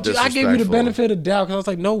wild. See, but I gave you the disrespectful. benefit of doubt because I was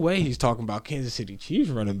like, no way he's talking about Kansas City Chiefs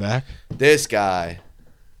running back. This guy.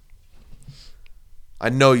 I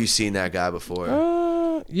know you've seen that guy before.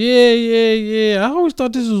 Yeah. I always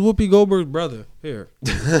thought this was Whoopi Goldberg's brother. Here.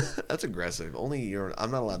 That's aggressive. I'm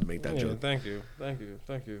not allowed to make that Yeah, joke. thank you.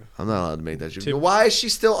 I'm not allowed to make that joke. Tip- Why is she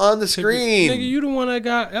still on the screen? Nigga, you the one that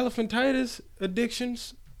got elephantitis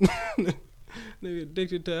addictions. Nigga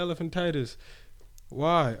addicted to elephantitis.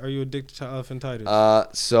 Why are you addicted to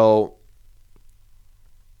elephantitis? So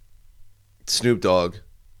Snoop Dogg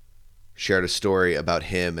shared a story about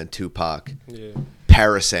him and Tupac Yeah.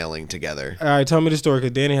 parasailing together. All right, tell me the story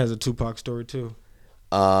because Danny has a Tupac story too.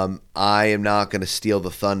 I am not going to steal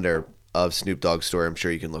the thunder of Snoop Dogg's story. I'm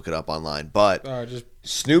sure you can look it up online. But All right, just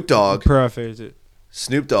Snoop Dogg, paraphrase it.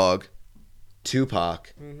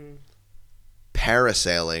 Tupac,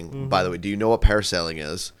 parasailing. By the way, do you know what parasailing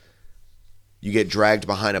is? You get dragged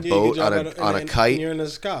behind a boat on a kite. You're in the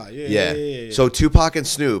sky. Yeah. So Tupac and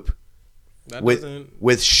Snoop that with doesn't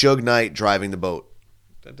Suge Knight driving the boat.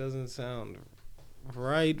 that doesn't sound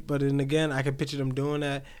right. But then again, I can picture them doing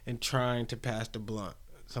that and trying to pass the blunt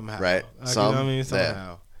somehow. Right. Like, you know what I mean? Yeah.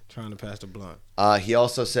 Somehow Trying to pass the blunt. He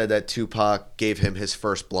also said that Tupac gave him his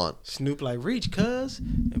first blunt. Snoop like, reach, cuz.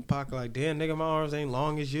 And Pac like, damn, nigga, my arms ain't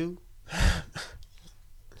long as you.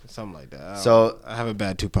 Something like that. So I have a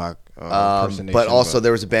bad Tupac impersonation. but also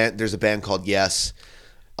there's a band called Yes.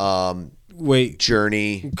 Wait,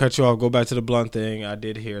 Journey. cut you off. Go back to the blunt thing. I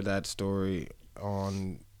did hear that story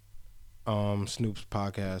on Snoop's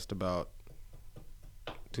podcast about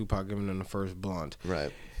Tupac giving him the first blunt.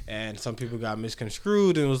 Right. And some people got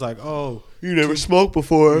misconstrued and was like, "Oh, You never smoked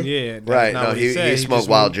before. yeah, that's Right. not No, what he said. smoked just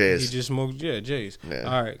Wild smoked- J's. He just smoked, J's. Yeah.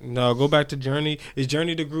 All right, no, go back to Journey. Is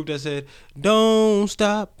Journey the group that said, "Don't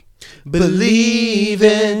stop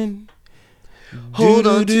believing"? Hold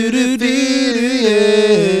on to the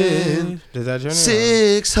feeling. Does that Journey?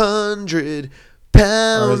 600 Or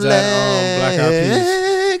pound is that, Black Eyed Peas?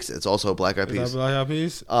 legs. It's also Black Eyed Is that Peas. Black Eyed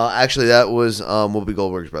Peas? Actually, that was Whoopi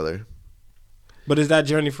Goldberg's brother. But is that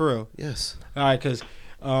Journey for real? Yes. All right, because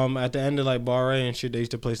at the end of like Bar A and shit, they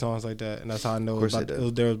used to play songs like that, and that's how I know Of course they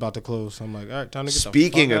did. they was about to close. So I'm like, all right, time to get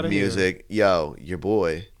Speaking the fuck of outta here. music, yo, your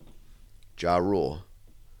boy, Ja Rule.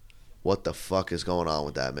 What the fuck is going on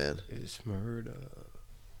with that man? It's murder.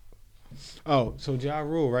 Oh, so Ja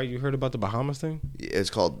Rule, right? You heard about the Bahamas thing? It's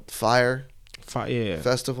called Fire Yeah.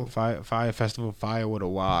 Festival. Fire Festival. Fire with a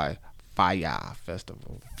Y. Fire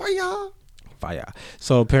Festival. Fire.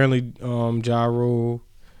 So apparently, Ja Rule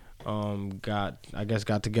got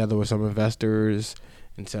together with some investors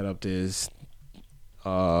and set up this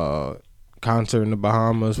concert in the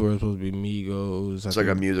Bahamas where it's supposed to be Migos. It's like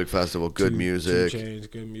a music festival. Good music. 2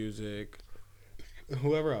 Chainz, good music.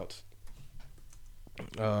 Whoever else.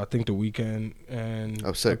 I think The Weeknd, and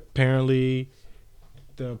I'm sick. apparently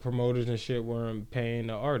the promoters and shit weren't paying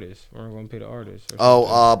the artists. Weren't going to pay the artists.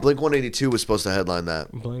 Oh, Blink 182 was supposed to headline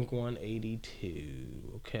that. Blink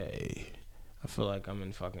 182. Okay. I feel like I'm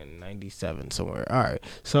in fucking 97 somewhere. All right.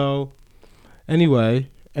 So, anyway,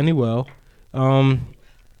 they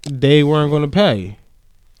weren't going to pay.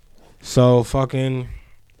 So, fucking,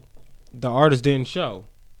 the artist didn't show.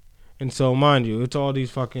 And so, mind you, it's all these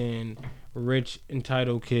fucking rich,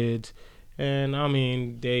 entitled kids. And, I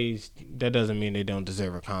mean, that doesn't mean they don't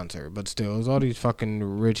deserve a concert. But still, it's all these fucking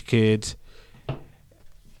rich kids.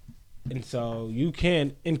 And so you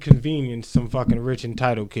can't inconvenience some fucking rich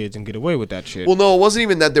entitled kids and get away with that shit. Well, no, it wasn't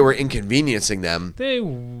even that they were inconveniencing them.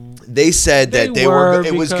 They said that They were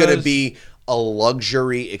it was going to because- be a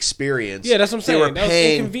luxury experience. yeah, that's what I'm They saying. were That was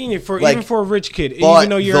paying, inconvenient for like, even for a rich kid, but even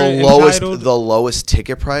though you're the entitled. lowest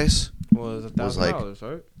ticket price Was was like $1,000,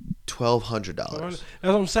 right? $1,200. That's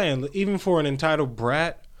what I'm saying. Even for an entitled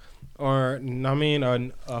brat, or I mean, a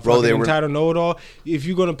Bro, fucking they were- entitled know-it-all. If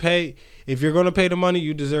you're gonna pay the money,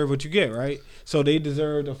 you deserve what you get, right? So they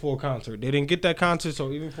deserved a full concert. They didn't get that concert,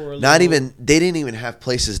 so even for They didn't even have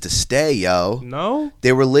places to stay, yo. no.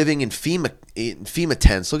 They were living in FEMA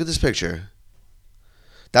tents. Look at this picture.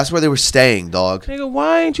 That's where they were staying, dog. Nigga,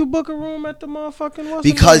 why ain't you book a room at the motherfucking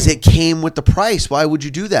Because it came with the price. Why would you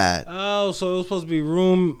do that? Oh, so it was supposed to be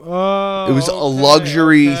room. Oh, It was a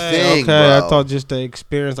luxury thing, Okay, bro. I thought just the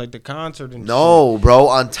experience, like the concert and No, bro.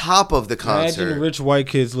 On top of the shit. Imagine concert, rich white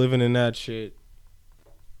kids living in that shit.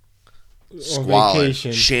 On squalid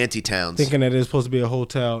vacation, shanty towns. thinking that it's supposed to be a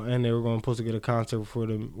hotel, and they were supposed to get a concert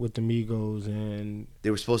with the Migos, and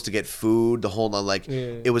They were supposed to get food. The whole like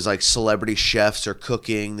Yeah. it was like celebrity chefs are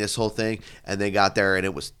cooking this whole thing, and they got there and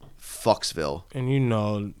it was Fucksville.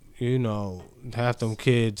 you know, half them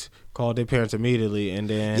kids called their parents immediately, and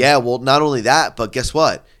then Yeah, well, not only that, but guess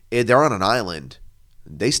what? They're on an island.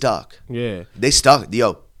 They stuck. yeah. They stuck.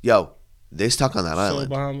 Yo, they stuck on that So island.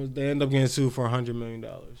 Bahamas, they end up getting sued for $100 million.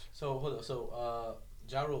 So hold up. So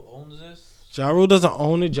Ja Rule owns this. Ja Rule doesn't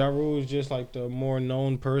own it. Ja Rule is just like the more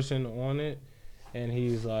known person on it, and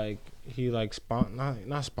he's like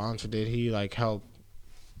not sponsored it. He like helped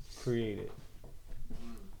create it.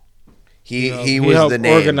 He was helped the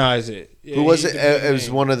name. organize it. Yeah, Who was he's it? the big It was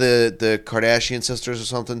name. one of the Kardashian sisters or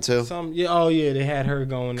something too. They had her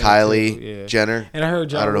going. there, Kylie too, yeah. Jenner. And I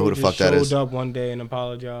heard Ja I don't know Rule who the just fuck that is. showed up one day and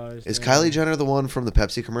apologized. Is and- Kylie Jenner the one from the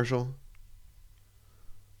Pepsi commercial?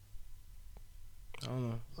 I don't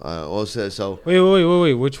know. So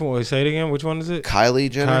Wait. Which one? Wait, say it again. Which one is it? Kylie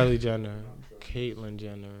Jenner. Kylie Jenner. Caitlyn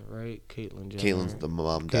Jenner, right? Caitlyn Jenner. Caitlin's the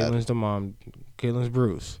mom, dad. Caitlyn's the mom. Caitlyn's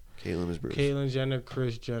Bruce. Caitlyn is Bruce. Caitlyn Jenner,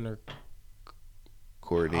 Kris Jenner.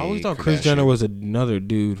 Kourtney. I always thought Kris Kardashian. Jenner was another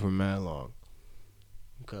dude from Mad Long.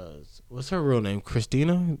 Because what's her real name? Kristen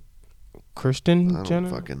I don't Jenner.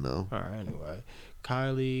 fucking know. All right. Anyway,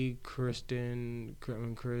 Kylie, Kristen,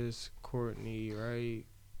 Chris, Courtney, right?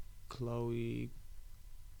 Chloe.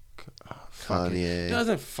 Fuck it. Kanye.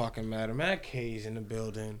 Doesn't fucking matter. Matt K's in the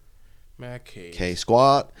building. Matt Case. K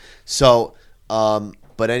Squad. So,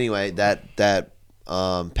 but anyway, that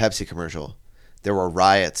Pepsi commercial, there were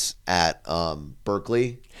riots at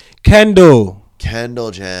Berkeley. Kendall,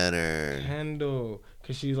 Jenner.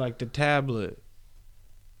 because she's like the tablet.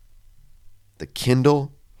 The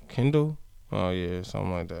Kindle. Kindle? Oh, yeah,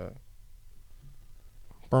 something like that.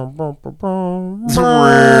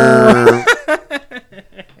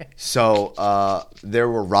 So, there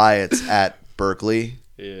were riots at Berkeley.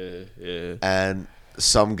 Yeah. And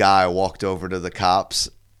some guy walked over to the cops.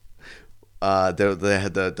 They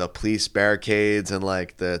had the police barricades and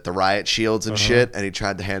like the riot shields and shit, and he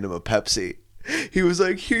tried to hand him a Pepsi. He was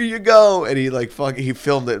like, "Here you go," and he he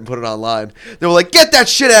filmed it and put it online. They were like, "Get that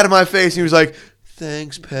shit out of my face!" And he was like,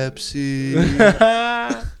 "Thanks, Pepsi."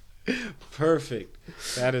 Perfect.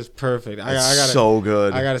 That is perfect. I That's gotta, so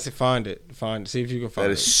good. I gotta find it. See if you can find it.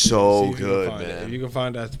 That is so See if you can good, find it. man. If you can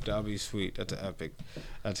find that, that'll be sweet. That's an epic.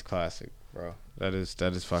 That's classic, bro. That is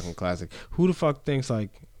fucking classic. Who the fuck thinks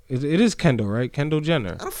like it is Kendall, right? Kendall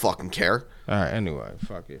Jenner. I don't fucking care. All right. Anyway,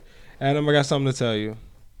 fuck it. Adam, I got something to tell you.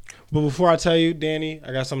 But before I tell you, Danny,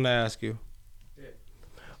 I got something to ask you.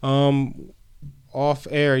 Off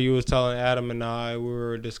air, you was telling Adam and I, we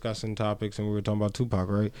were discussing topics and we were talking about Tupac,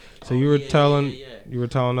 right? So you were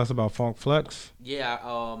telling us about Funk Flex. Yeah,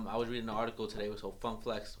 I was reading an article today. So Funk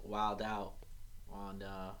Flex wilded out on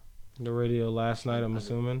The radio last night, I'm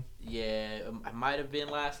assuming. Yeah, it might have been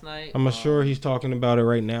last night. I'm sure he's talking about it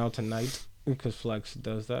right now tonight because Flex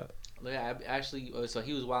does that. Yeah, actually, so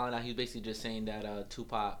he was wilding out. He was basically just saying that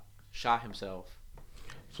Tupac shot himself.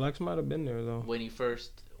 Flex might have been there though.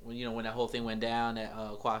 When that whole thing went down at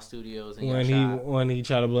Quad Studios and when he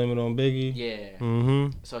tried to blame it on Biggie. Yeah.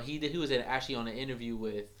 Mm-hmm. So he was actually on an interview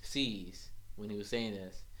with C's when he was saying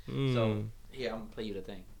this. So here, I'm gonna play you the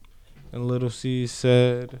thing. And Little C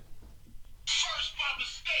said, "First my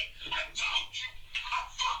mistake. I told you. I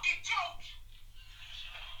fucking told you.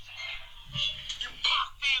 You Pac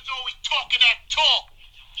fans always talking that talk.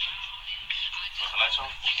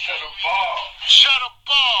 Shut a ball. Shut a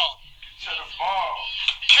ball. Shut a ball.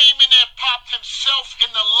 Came in there, popped himself in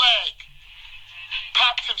the leg.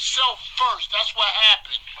 Popped himself first. That's what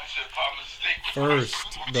happened. I said pop mistake.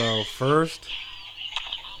 First. No,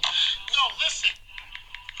 listen.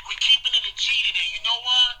 We're keeping it a G today. You know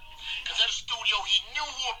why? Because at the studio, he knew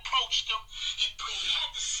who approached him. He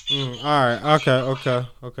had to see. All right.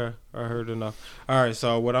 Okay. I heard enough. All right.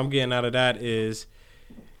 So what I'm getting out of that is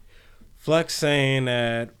Flex saying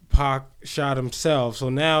that Pac shot himself. So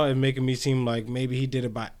now it's making me seem like maybe he did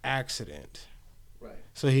it by accident. Right.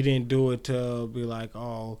 So he didn't do it to be like,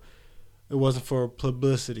 oh, it wasn't for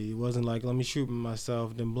publicity. It wasn't like, let me shoot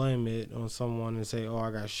myself, then blame it on someone and say, oh,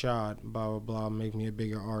 I got shot, blah, blah, blah, make me a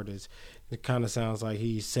bigger artist. It kind of sounds like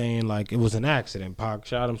he's saying like it was an accident. Pac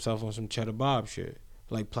shot himself on some Cheddar Bob shit,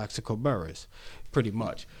 like Plaxico Burress, pretty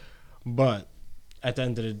much. But at the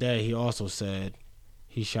end of the day, he also said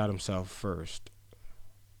he shot himself first.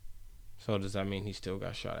 So does that mean he still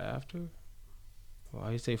got shot after?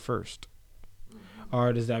 Why you say first?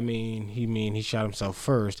 Or does that mean he shot himself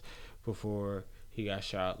first before he got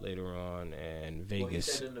shot later on in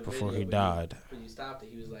Vegas before he died? When you stopped it,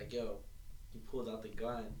 he was like, yo, he pulled out the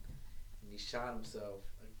gun and he shot himself.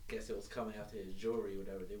 I guess it was coming after his jewelry or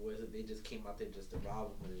whatever. They just came out there just to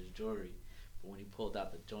rob him with his jewelry. But when he pulled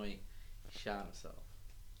out the joint, he shot himself.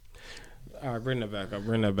 All right, bring that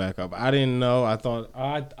back up. I didn't know. I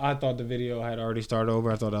thought the video had already started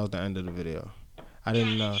over. I thought that was the end of the video. I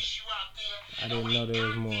didn't know. There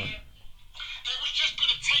was more. They was just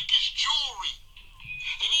gonna take his jewelry.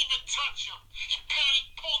 They didn't even touch him. He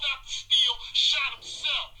panicked, pulled out the steel, shot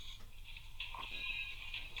himself.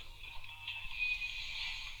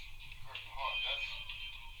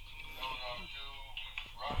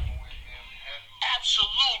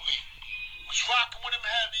 Absolutely. Was rocking with him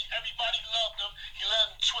heavy. Everybody loved him. He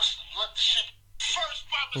let him twist, let the shit first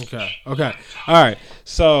by mistake. Okay. All right.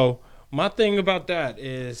 So my thing about that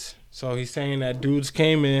is, so he's saying that dudes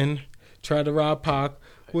came in, tried to rob Pac,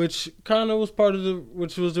 which kind of was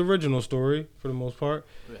which was the original story for the most part.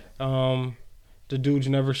 The dudes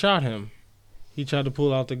never shot him. He tried to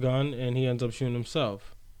pull out the gun and he ends up shooting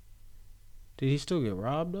himself. Did he still get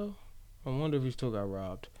robbed though? I wonder if he still got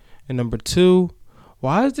robbed. And number two,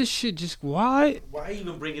 why is this shit just why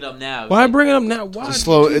even bring it up now? Why bring it up now? Why?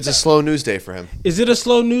 It's a slow news day for him. Is it a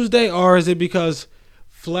slow news day, or is it because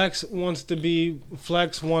Flex wants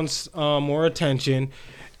more attention,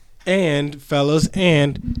 and fellas,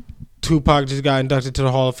 and Tupac just got inducted to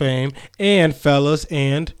the Hall of Fame, and fellas,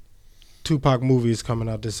 and Tupac movie is coming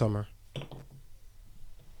out this summer.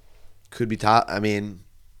 Could be top. I mean,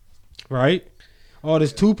 right? All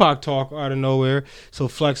this Tupac talk out of nowhere. So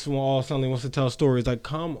Flex all suddenly wants to tell stories. Like,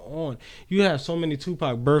 come on. You have so many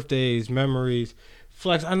Tupac birthdays, memories.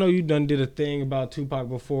 Flex, I know you done did a thing about Tupac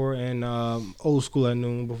before and Old School at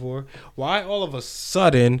Noon before. Why all of a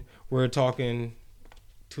sudden we're talking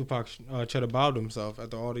Tupac Cheddar Bob himself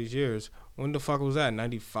after all these years? When the fuck was that?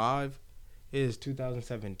 95? It is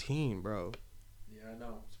 2017, bro. Yeah, I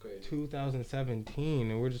know. It's crazy. 2017,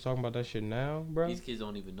 and we're just talking about that shit now, bro? These kids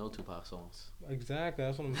don't even know Tupac songs. Exactly,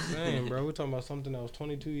 that's what I'm saying, bro. We're talking about something that was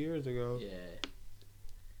 22 years ago. Yeah.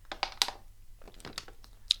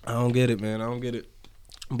 I don't get it, man. I don't get it.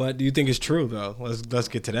 But do you think it's true, though? Let's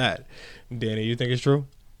get to that. Danny, you think it's true?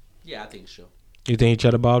 Yeah, I think so. You think he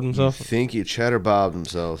cheddar bobbed I himself? think he cheddar bobbed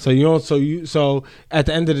himself. So you don't. So at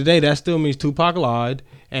the end of the day, that still means Tupac lied,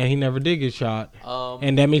 and he never did get shot.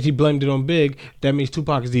 And that means he blamed it on Big. That means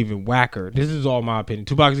Tupac is even whacker. This is all my opinion.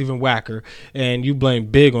 Tupac is even whacker, and you blame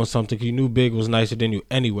Big on something because you knew Big was nicer than you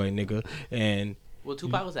anyway, nigga. And well,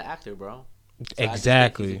 Tupac was an actor, bro. So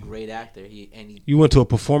exactly. He's a great actor. You went to a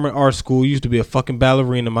performing arts school. You used to be a fucking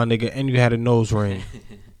ballerina, my nigga, and you had a nose ring.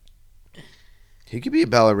 He could be a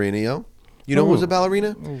ballerina, yo. You know who's a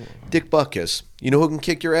ballerina? Dick Butkus. You know who can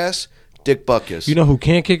kick your ass? Dick Butkus. You know who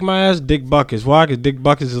can't kick my ass? Dick Butkus. Why? Because Dick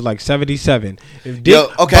Butkus is like 77. If Dick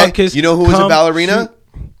Butkus, you know who was a ballerina?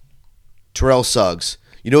 Terrell Suggs.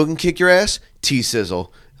 You know who can kick your ass?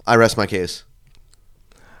 T-Sizzle. I rest my case.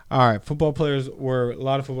 All right, a lot of football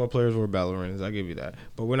players were ballerinas. I give you that.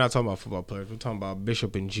 But we're not talking about football players. We're talking about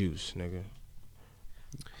Bishop and Juice, nigga.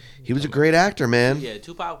 He was a great actor, man. Yeah,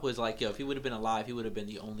 Tupac was like, if he would have been alive, he would have been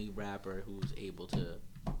the only rapper who was able to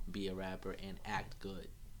be a rapper and act good.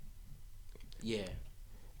 Yeah.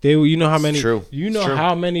 You know how many? True. You know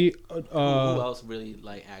how many? Who else really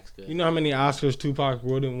like acts good? You know how many Oscars Tupac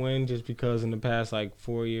wouldn't win just because in the past like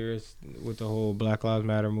 4 years with the whole Black Lives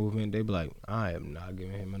Matter movement, they'd be like, I am not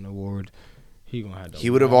giving him an award. He gonna have. He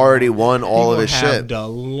would have already won all of his shit. The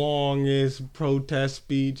longest protest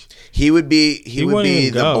speech. He would be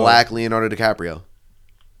the Black Leonardo DiCaprio.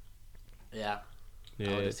 Yeah.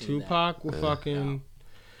 Yeah. Tupac would fucking.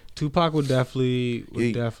 Tupac would definitely.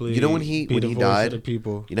 You know when he died?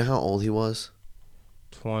 People. You know how old he was?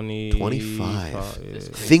 25. Yeah.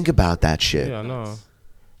 Think about that shit. Yeah, I know.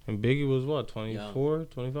 And Biggie was what, 24,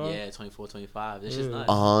 25? Yeah, 24, 25. This is nuts.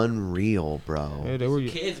 Unreal, bro. Yeah, they were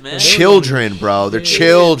kids, man. Children, bro. They're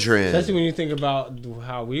children. Especially when you think about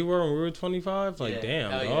how we were when we were 25. Like, damn,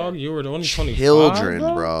 dog, you were only 25. Children,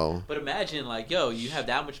 bro. But imagine, like, yo, you have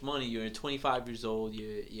that much money. You're 25 years old.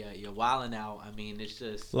 You're wilding out. I mean, it's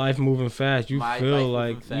just life moving fast. You feel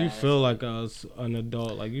like an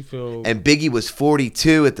adult. Like you feel. And Biggie was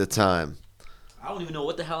 42 at the time. I don't even know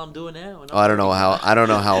what the hell I'm doing now. I don't know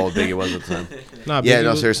how old Biggie was at the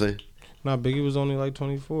time. Seriously. Biggie was only like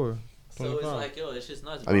 24. 25. So it's like, yo, it's just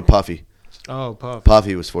nuts. I mean, Puffy. Oh, Puff.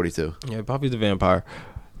 Puffy was 42. Yeah, Puffy's a vampire.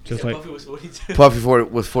 Puffy was 42. Puffy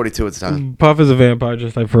was 42 at the time. Puff is a vampire,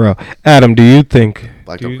 just like Pharrell. Adam, do you think?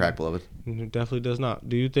 Black don't crack, beloved. Definitely does not.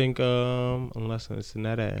 Do you think? Unless it's in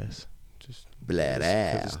that ass, just blood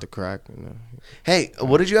ass. It's the crack. You know. Hey,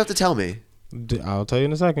 what did you have to tell me? I'll tell you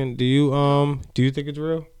in a second. Do you think it's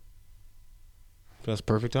real? That's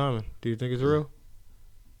perfect timing. Do you think it's real?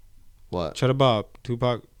 What? Cheddar Bob,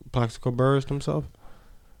 Tupac, Plaxico Burress himself.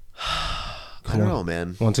 I don't know,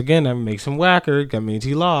 man. Once again, that makes him whacker. That means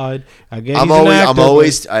he lied. I guess I'm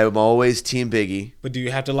always Team Biggie. But do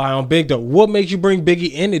you have to lie on Big though? What makes you bring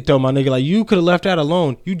Biggie in it though, my nigga? Like you could have left that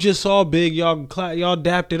alone. You just saw Big. Y'all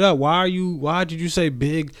dapped it up. Why did you say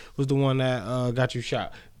Big was the one that got you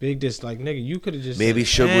shot? Big just like nigga. You could have just maybe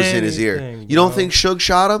Suge was in his ear. You don't think Suge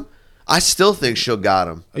shot him? I still think Suge got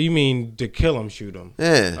him. You mean to kill him, shoot him?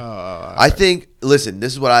 Yeah. I think. Listen,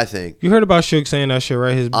 this is what I think. You heard about Suge saying that shit,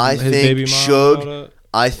 right? His baby mom.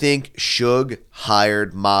 I think Suge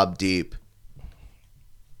hired Mobb Deep.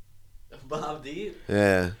 Mobb Deep?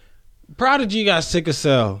 Yeah. Prodigy got sickle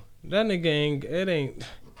cell. That nigga ain't.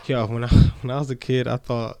 Yo, when I was a kid, I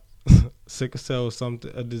thought sickle cell was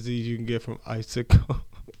a disease you can get from icicle.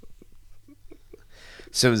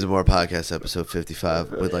 Simmons and More Podcast, episode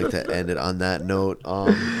 55. Would like to end it on that note.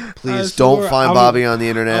 Please don't find Bobby on the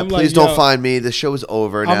internet. Please don't find me. The show is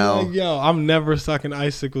over now. I'm never sucking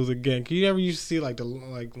icicles again. Can you ever used to see like the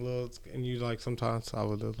little and you like sometimes I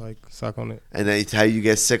would like suck on it. And then how you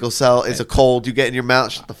get sickle cell? It's a cold you get in your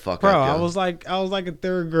mouth. Shut the fuck up, bro. I was like in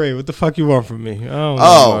third grade. What the fuck you want from me? I don't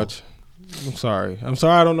know much. I'm sorry.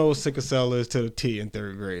 I don't know what sickle cell is to the T in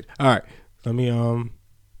third grade. All right. Let me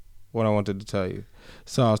what I wanted to tell you.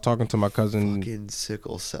 So I was talking to my cousin. Fucking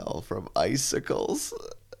sickle cell from icicles.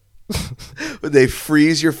 Would they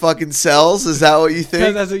freeze your fucking cells? Is that what you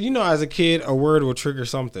think? Because as a kid, a word will trigger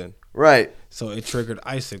something. Right. So it triggered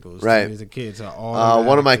icicles. Right. To me as a kid. So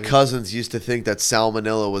One of my cousins used to think that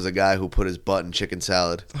salmonella was a guy who put his butt in chicken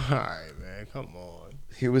salad. All right, man. Come on.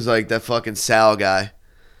 He was like that fucking Sal guy.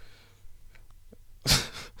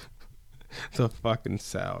 The fucking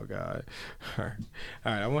Sal guy. All right.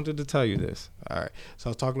 I wanted to tell you this. All right. So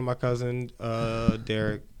I was talking to my cousin,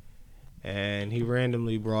 Derek, and he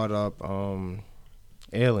randomly brought up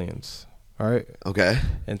aliens. All right. Okay.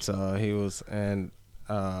 And so he was, and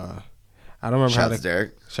I don't remember Shout out to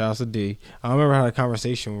Derek. Shout out to D. I don't remember how the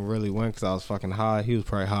conversation really went because I was fucking high. He was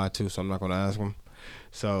probably high too, so I'm not going to ask him.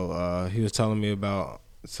 So he was telling me about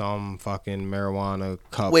some fucking marijuana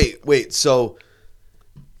cup. Wait. So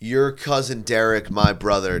your cousin Derek, my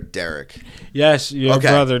brother Derek. Yes, your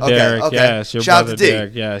brother Derek. Okay. Yes, your Shout brother out to D.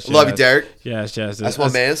 Derek. Yes, Love you, Derek. Yes. That's my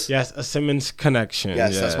man's. Yes, a Simmons connection.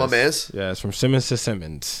 Yes, that's my man's. Yes, from Simmons to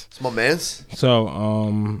Simmons. It's my man's.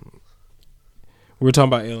 So, we were talking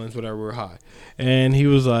about aliens, whatever. We were high, and he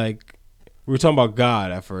was like, we were talking about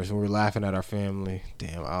God at first, and we were laughing at our family.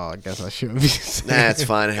 Damn, I guess I shouldn't be saying. Nah, it's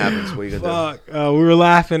fine. It happens. What are you gonna do? We were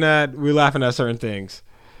laughing at certain things,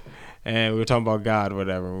 and we were talking about God,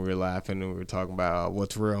 whatever. And we were laughing, and we were talking about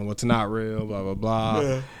what's real and what's not real, blah blah blah.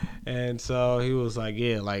 Yeah. And so he was like,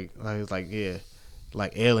 like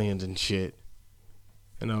aliens and shit.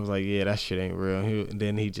 And I was like, yeah, that shit ain't real. And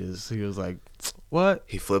then he was like, what?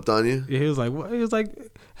 He flipped on you? Yeah, he was like, what? He was like,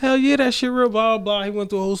 hell yeah, that shit real, blah, blah, blah. He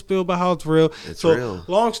went through a whole spiel about how it's real. It's real.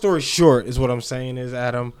 Long story short is what I'm saying is,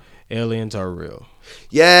 Adam, aliens are real.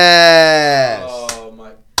 Yes. Oh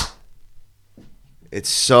my. It's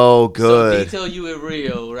so good. So they tell you it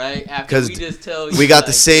real, right? After we just tell you. We got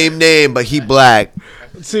the same name, but he black.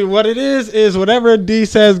 See, what it is whatever D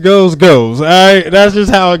says goes. All right? That's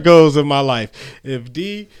just how it goes in my life. If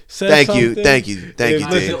D says Thank something. you,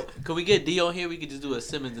 D. Can we get D on here? We could just do a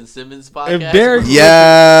Simmons and Simmons podcast. If Derek,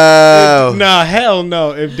 Yo. hell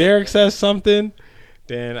no. If Derek says something,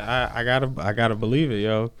 then I gotta believe it,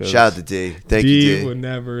 yo. Shout out to D. Thank you, D. D would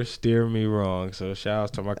never steer me wrong. So shout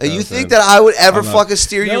out to my cousin. You think that I would ever fucking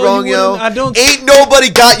steer you wrong, yo? I don't. Ain't nobody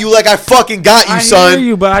got you like I fucking got you, son. I hear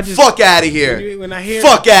you, but I just fuck out of here. When I hear,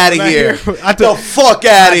 fuck out of here. The fuck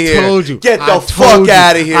out of here. I told you. Get the fuck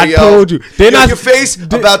out of here, yo. I told you. Then your face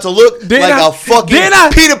about to look like a fucking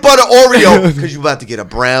peanut butter Oreo because you about to get a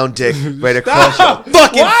brown dick right across your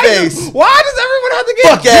fucking face. Why does everyone have to get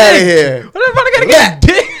fuck out of here? Why does everybody gotta get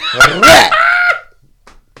dick? Rat.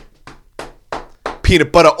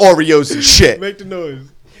 Peanut butter Oreos and shit. Make the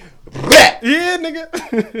noise. Rat. Yeah, nigga.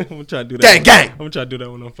 I'm gonna try to do that. Gang. I'm gonna try to do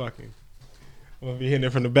that when I'm fucking. I'm gonna be hitting it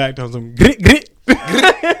from the back. Doing some grit. Hit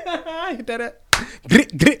that.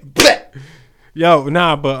 Grit. Brat. Yo,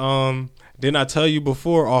 nah, but didn't I tell you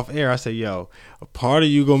before off air? I said, yo, a part of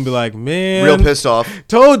you gonna be like, man, real pissed off.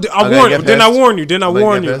 Told I warned you. Then I warn you.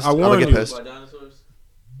 I warn you. Pissed.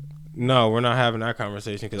 No, we're not having that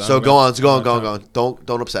conversation. So go on.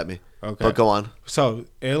 Don't upset me. Okay. But go on. So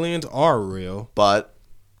aliens are real. But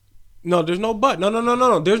no, there's no but.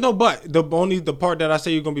 No. There's no but. The part that I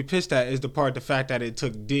say you're gonna be pissed at is the fact that it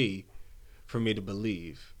took D for me to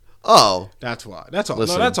believe. Oh, that's why. That's all.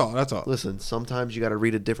 Listen, no, that's all. That's all. Listen, sometimes you got to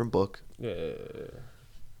read a different book. Yeah.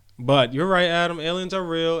 But you're right, Adam. Aliens are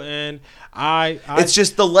real, and it's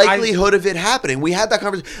just the likelihood of it happening. We had that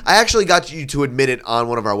conversation. I actually got you to admit it on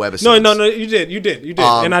one of our webisodes. No, you did.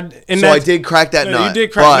 I did crack that nut. You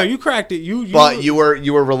did crack. You cracked it. But you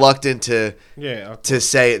were reluctant to to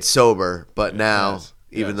say it's sober. But now,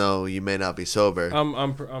 even though you may not be sober,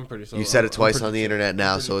 I'm pretty sober. You said it twice on the internet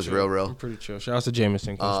now, so it's real. I'm pretty chill. Shout out to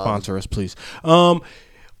Jameson. Come sponsor us, please.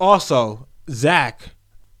 Also, Zach.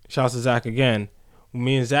 Shout out to Zach again.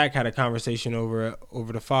 Me and Zach had a conversation over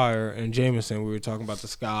the fire and Jameson. We were talking about the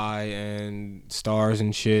sky and stars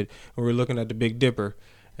and shit. And we were looking at the Big Dipper.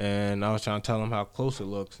 And I was trying to tell him how close it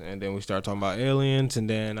looks. And then we started talking about aliens. And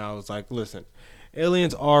then I was like, listen,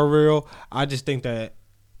 aliens are real. I just think that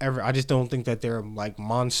I just don't think that they're like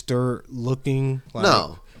monster looking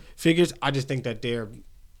figures. I just think that they're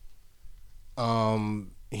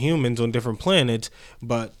humans on different planets,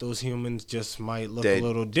 but those humans just might look a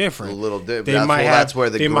little different. That's where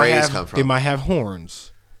the grays come from. They might have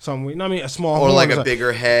horns. A small horn. Or like a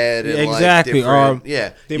bigger head. And exactly. Like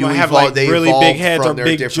they might have like really big heads or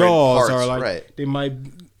big jaws. Parts, or like they might,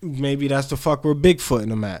 maybe that's the fuck where Bigfoot in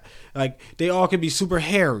them at. Like they all could be super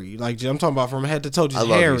hairy. Like I'm talking about from head to toe, just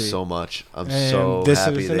hairy. I love you so much. I'm so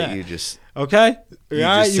happy that you just... Okay? You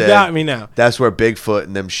got me now. That's where Bigfoot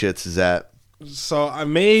and them shits is at. So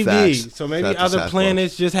maybe other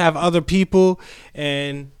planets just have other people,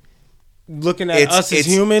 and looking at us as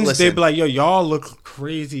humans, they'd be like, "Yo, y'all look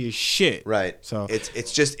crazy as shit." Right. So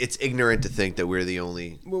it's ignorant to think that we're the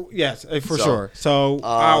only. well, yes, for sure. So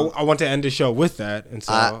I want to end the show with that, and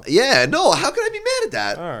so Yeah. No. How could I be mad at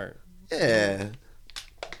that? all right. Yeah.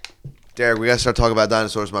 Derek, we gotta start talking about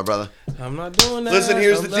dinosaurs, my brother. I'm not doing that. Listen,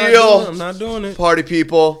 here's the not deal. I'm not doing it. Party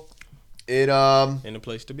people. It In a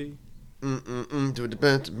place to be. do it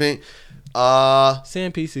depends to me.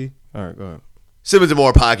 Sam PC. All right, go ahead. Simmons and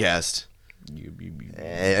More podcast.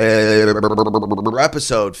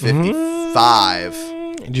 Episode 55.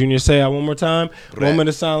 Junior, say that one more time. Brett. Moment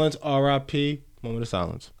of silence. R.I.P. Moment of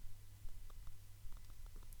silence.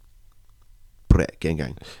 Gang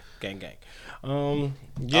gang. Gang, gang.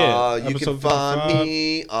 Yeah. You can episode find 55.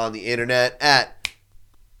 me on the internet at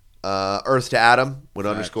Earth to Adam with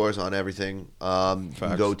Facts. underscores on everything. You can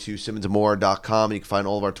Facts. go to simmonsandmore.com and you can find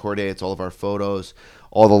all of our tour dates, all of our photos,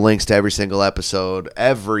 all the links to every single episode.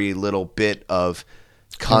 Every little bit of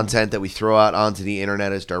content that we throw out onto the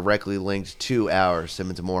internet is directly linked to our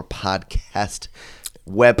Simmons and More podcast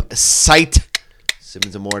website,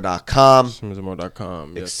 simmonsandmore.com,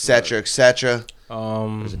 simmonsandmore.com, etc., etc.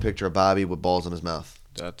 Um, There's a picture of Bobby with balls in his mouth.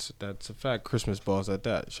 that's a fact. Christmas balls at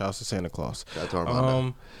that. Shouts to Santa Claus. Shout out to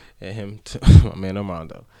Armando. And him, my man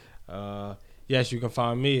Armando. Yes, you can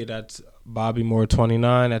find me. That's Bobby Moore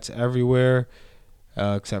 29. That's everywhere,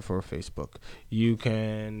 except for Facebook. You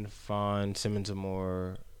can find Simmons and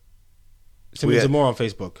More on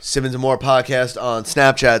Facebook. Simmons and More podcast on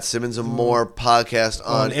Snapchat. Simmons and More podcast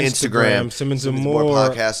on Instagram. Simmons and More More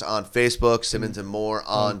podcast on Facebook. Simmons and More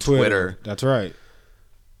on Twitter. That's right.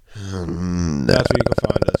 That's where you can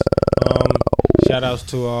find us. Shout outs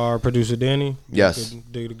to our producer Danny. Yes.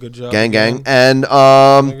 Did a good job. Gang, gang. again. And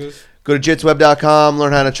Niggas. go to jitsweb.com,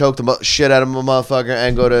 learn how to choke the shit out of a motherfucker,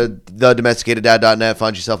 and go to thedomesticatedDad.net,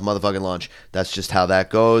 find yourself a motherfucking lunch. That's just how that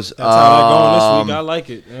goes. That's how that going this week. I like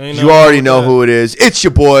it. Ain't You nothing already wrong know with who it is. It's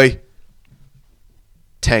your boy,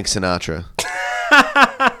 Tank Sinatra.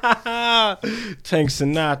 that. Tank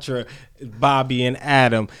Sinatra, Bobby and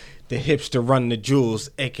Adam. The hipster run the jewels,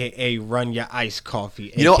 a.k.a. run your iced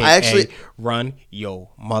coffee, You know, I AKA actually- run your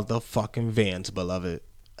motherfucking Vans, beloved.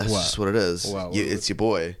 That's just what it is. What? It's your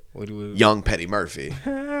boy, What do we... Young Petty Murphy.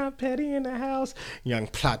 Petty in the house. Young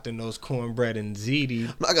plotting those cornbread and ziti.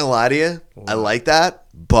 I'm not gonna lie to you. I like that,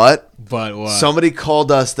 but But what? somebody called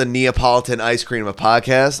us the Neapolitan ice cream of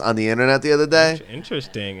podcast on the internet the other day.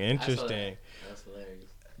 Interesting. That's hilarious.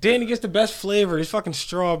 Danny gets the best flavor. He's fucking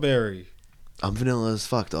strawberry. I'm vanilla as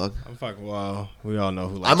fuck, dog. I'm fucking, well, we all know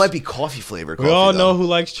who likes I might be coffee flavored. We all know who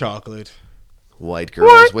likes chocolate. White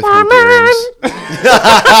girls with hoop earrings. White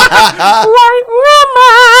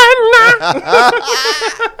woman.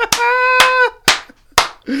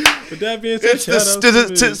 With that being said, It's shout out to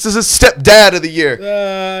me. this is a stepdad of the year.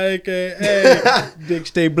 AKA Dick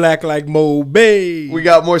stay black like Mo Bay. We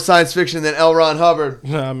got more science fiction than L. Ron Hubbard.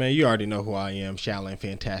 Nah, man, you already know who I am. Shaolin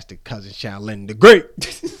Fantastic cousin Shaolin the Great.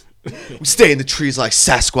 We stay in the trees like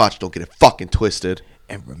Sasquatch. Don't get it fucking twisted.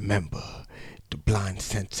 And remember, the blind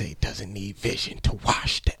sensei doesn't need vision to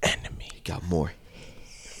watch the enemy. Got more.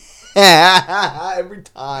 Every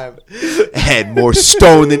time. Had more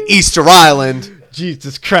stone than Easter Island.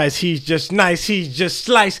 Jesus Christ, he's just nice. He's just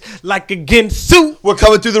sliced like a Ginsu. We're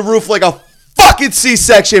coming through the roof like a fucking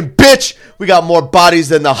C-section, bitch. We got more bodies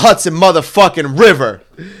than the Hudson motherfucking River.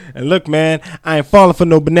 And look, man, I ain't falling for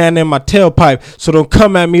no banana in my tailpipe, so don't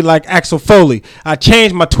come at me like Axel Foley. I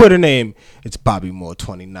changed my Twitter name. It's Bobby Moore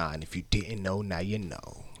 29. If you didn't know, now you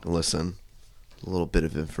know. Listen, a little bit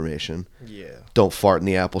of information. Yeah. Don't fart in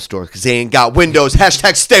the Apple store because they ain't got windows.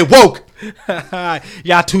 Hashtag stay woke.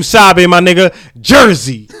 Y'all too sabe, my nigga.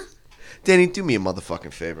 Jersey. Danny, do me a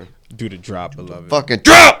motherfucking favor. Do the drop, beloved. Fucking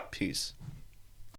drop. Peace.